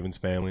out to Steven's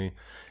family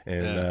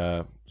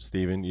and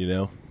Steven, you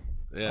know,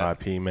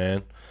 RIP,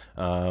 man.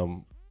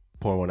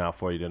 Pour one out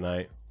for you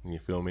tonight. You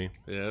feel me?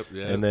 Yep.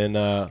 And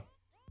then,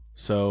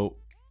 so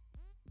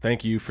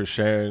thank you for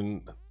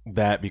sharing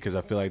that, because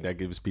I feel like that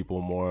gives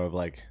people more of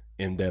like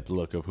in-depth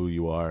look of who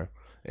you are,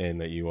 and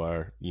that you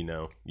are, you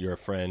know, you're a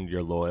friend,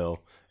 you're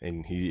loyal,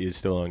 and he is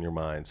still on your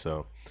mind.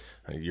 So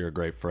you're a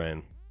great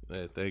friend.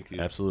 Yeah, thank you.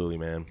 Absolutely,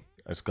 man.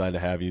 I'm just glad to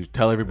have you.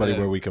 Tell everybody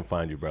where we can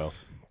find you, bro.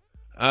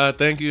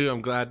 Thank you.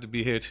 I'm glad to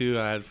be here too.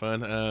 I had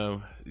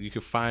fun. You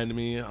can find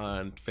me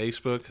on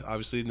Facebook,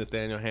 obviously,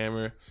 Nathaniel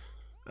Hammer,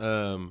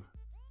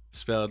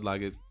 spelled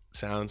like it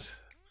sounds.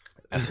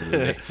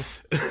 Absolutely.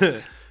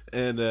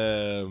 And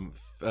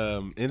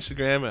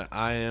Instagram at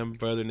I Am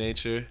Brother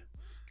Nature.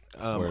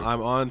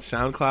 I'm on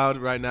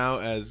SoundCloud right now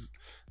as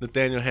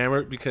Nathaniel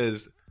Hammer,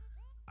 because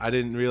I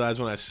didn't realize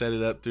when I set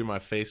it up through my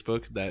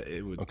Facebook that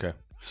it would. Okay.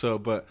 So,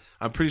 but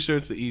I'm pretty sure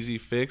it's the easy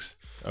fix.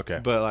 Okay.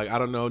 But like, I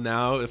don't know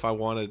now if I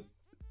want to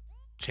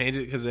change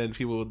it, because then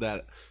people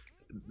that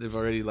they've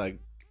already like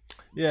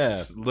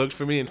looked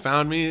for me and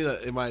found me,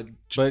 it might.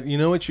 But you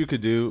know what you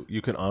could do?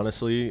 You could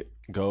honestly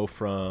go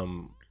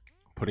from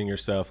putting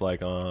yourself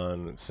like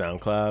on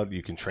SoundCloud,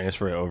 you can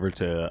transfer it over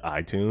to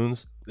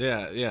iTunes.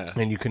 Yeah.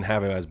 And you can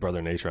have it as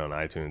Brother Nature on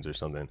iTunes or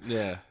something.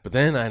 Yeah. But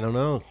then I don't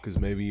know, because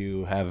maybe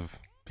you have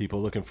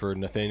people looking for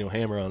Nathaniel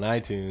Hammer on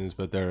iTunes,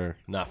 but they're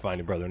not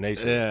finding Brother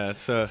Nature. Yeah.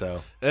 So it's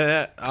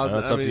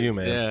up to you,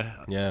 man.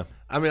 Yeah. Yeah.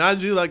 I mean, I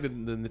do like the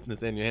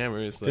Nathaniel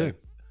Hammer. It's like, Good.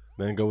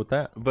 Then go with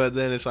that. but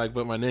then it's like,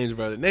 but my name's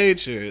Brother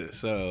Nature,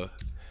 so.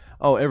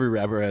 Oh, every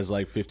rapper has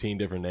like 15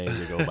 different names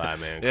to go by,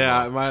 man.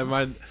 Yeah,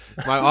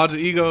 my alter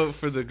ego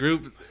for the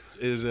group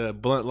is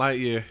Blunt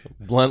Lightyear.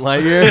 Blunt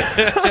Lightyear?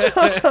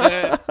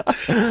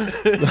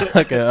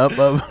 Like an up,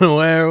 and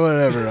away or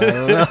whatever. I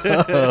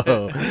don't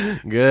know.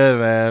 Good,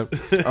 man.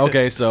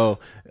 Okay, so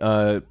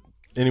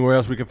anywhere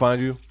else we can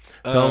find you?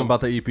 Tell them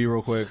about the EP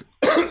real quick.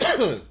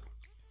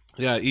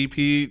 Yeah,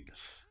 EP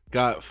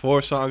got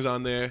 4 songs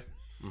on there.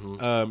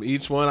 Mm-hmm.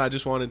 Each one I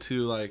just wanted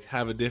to like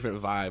have a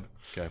different vibe.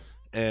 Okay.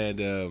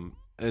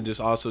 And just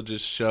also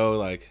just show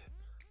like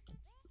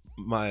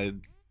my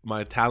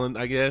talent,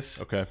 I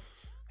guess. Okay.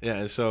 Yeah,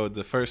 and so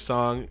the first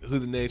song, Who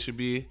the Nature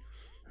Be,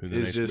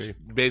 is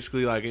just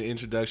basically like an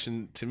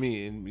introduction to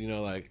me, and you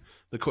know, like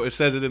it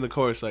says it in the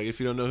chorus, like if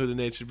you don't know who the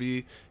nature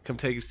be, come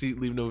take a seat,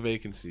 leave no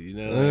vacancy. You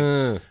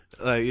know,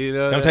 like you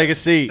know, come take a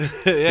seat,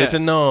 yeah. Get to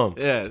know him.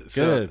 Yeah,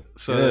 Good.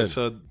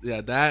 So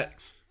yeah, that,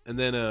 and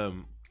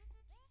then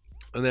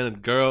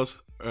girls,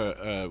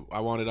 I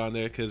wanted on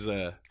there because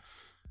I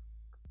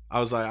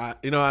was like,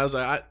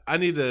 I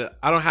need to.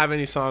 I don't have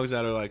any songs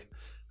that are like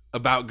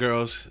about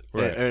girls,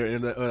 right?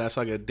 And that's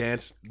like a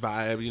dance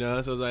vibe, you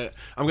know. So I was like,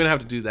 I'm gonna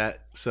have to do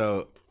that.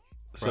 So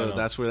Right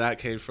that's where that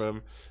came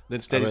from. Then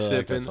Steady really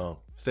Sipping, like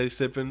Steady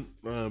Sipping,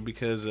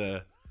 because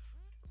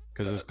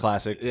it's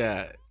classic.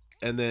 yeah.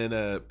 And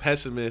then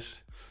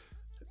Pessimist,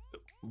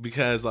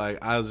 because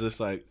like I was just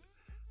like,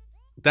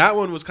 that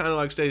one was kind of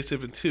like Steady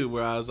Sipping too,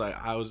 where I was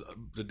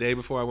the day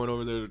before I went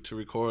over there to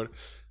record,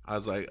 I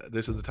was like,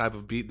 this is the type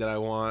of beat that I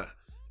want,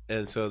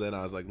 and so then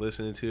I was like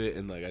listening to it,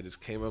 and like I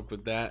just came up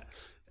with that.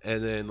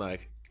 And then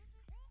like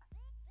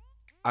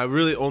I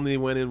really only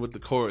went in with the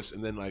chorus,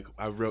 and then like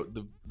I wrote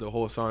the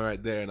whole song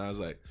right there, and I was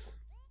like,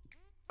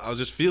 I was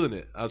just feeling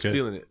it. I was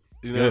feeling it,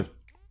 you know. Good.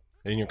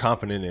 And you're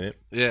confident in it.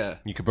 Yeah,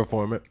 you can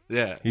perform it.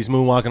 Yeah, he's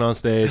moonwalking on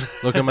stage.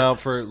 Look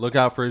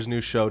out for his new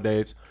show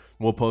dates.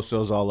 We'll post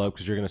those all up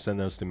because you're gonna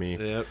send those to me.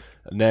 Yep.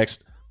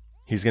 Next,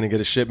 he's gonna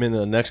get a shipment in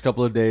the next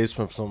couple of days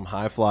from some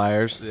high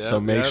flyers. Yep, so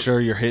make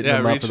sure you're hitting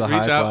them up for the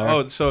high flyer.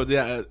 Oh, so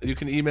yeah, you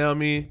can email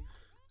me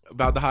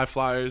about the high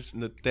flyers,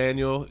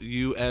 Nathaniel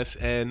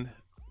USN,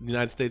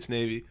 United States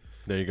Navy.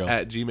 There you go.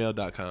 At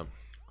gmail.com.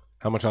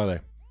 How much are they?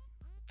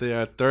 They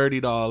are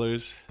 $30.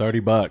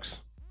 $30.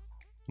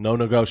 No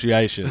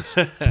negotiations.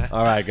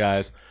 All right,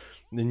 guys.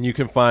 Then you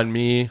can find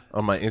me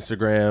on my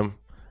Instagram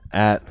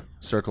at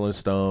Circle and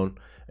Stone,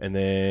 and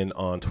then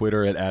on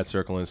Twitter at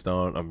Circle and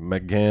Stone. I'm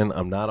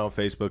not on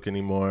Facebook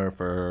anymore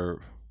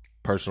for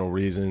personal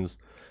reasons.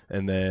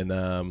 And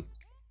then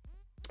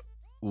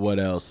what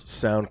else?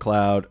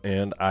 SoundCloud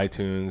and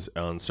iTunes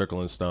on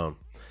Circle and Stone.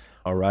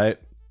 All right.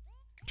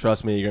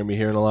 Trust me, you're going to be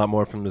hearing a lot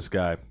more from this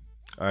guy.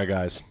 All right,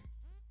 guys.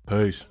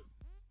 Peace.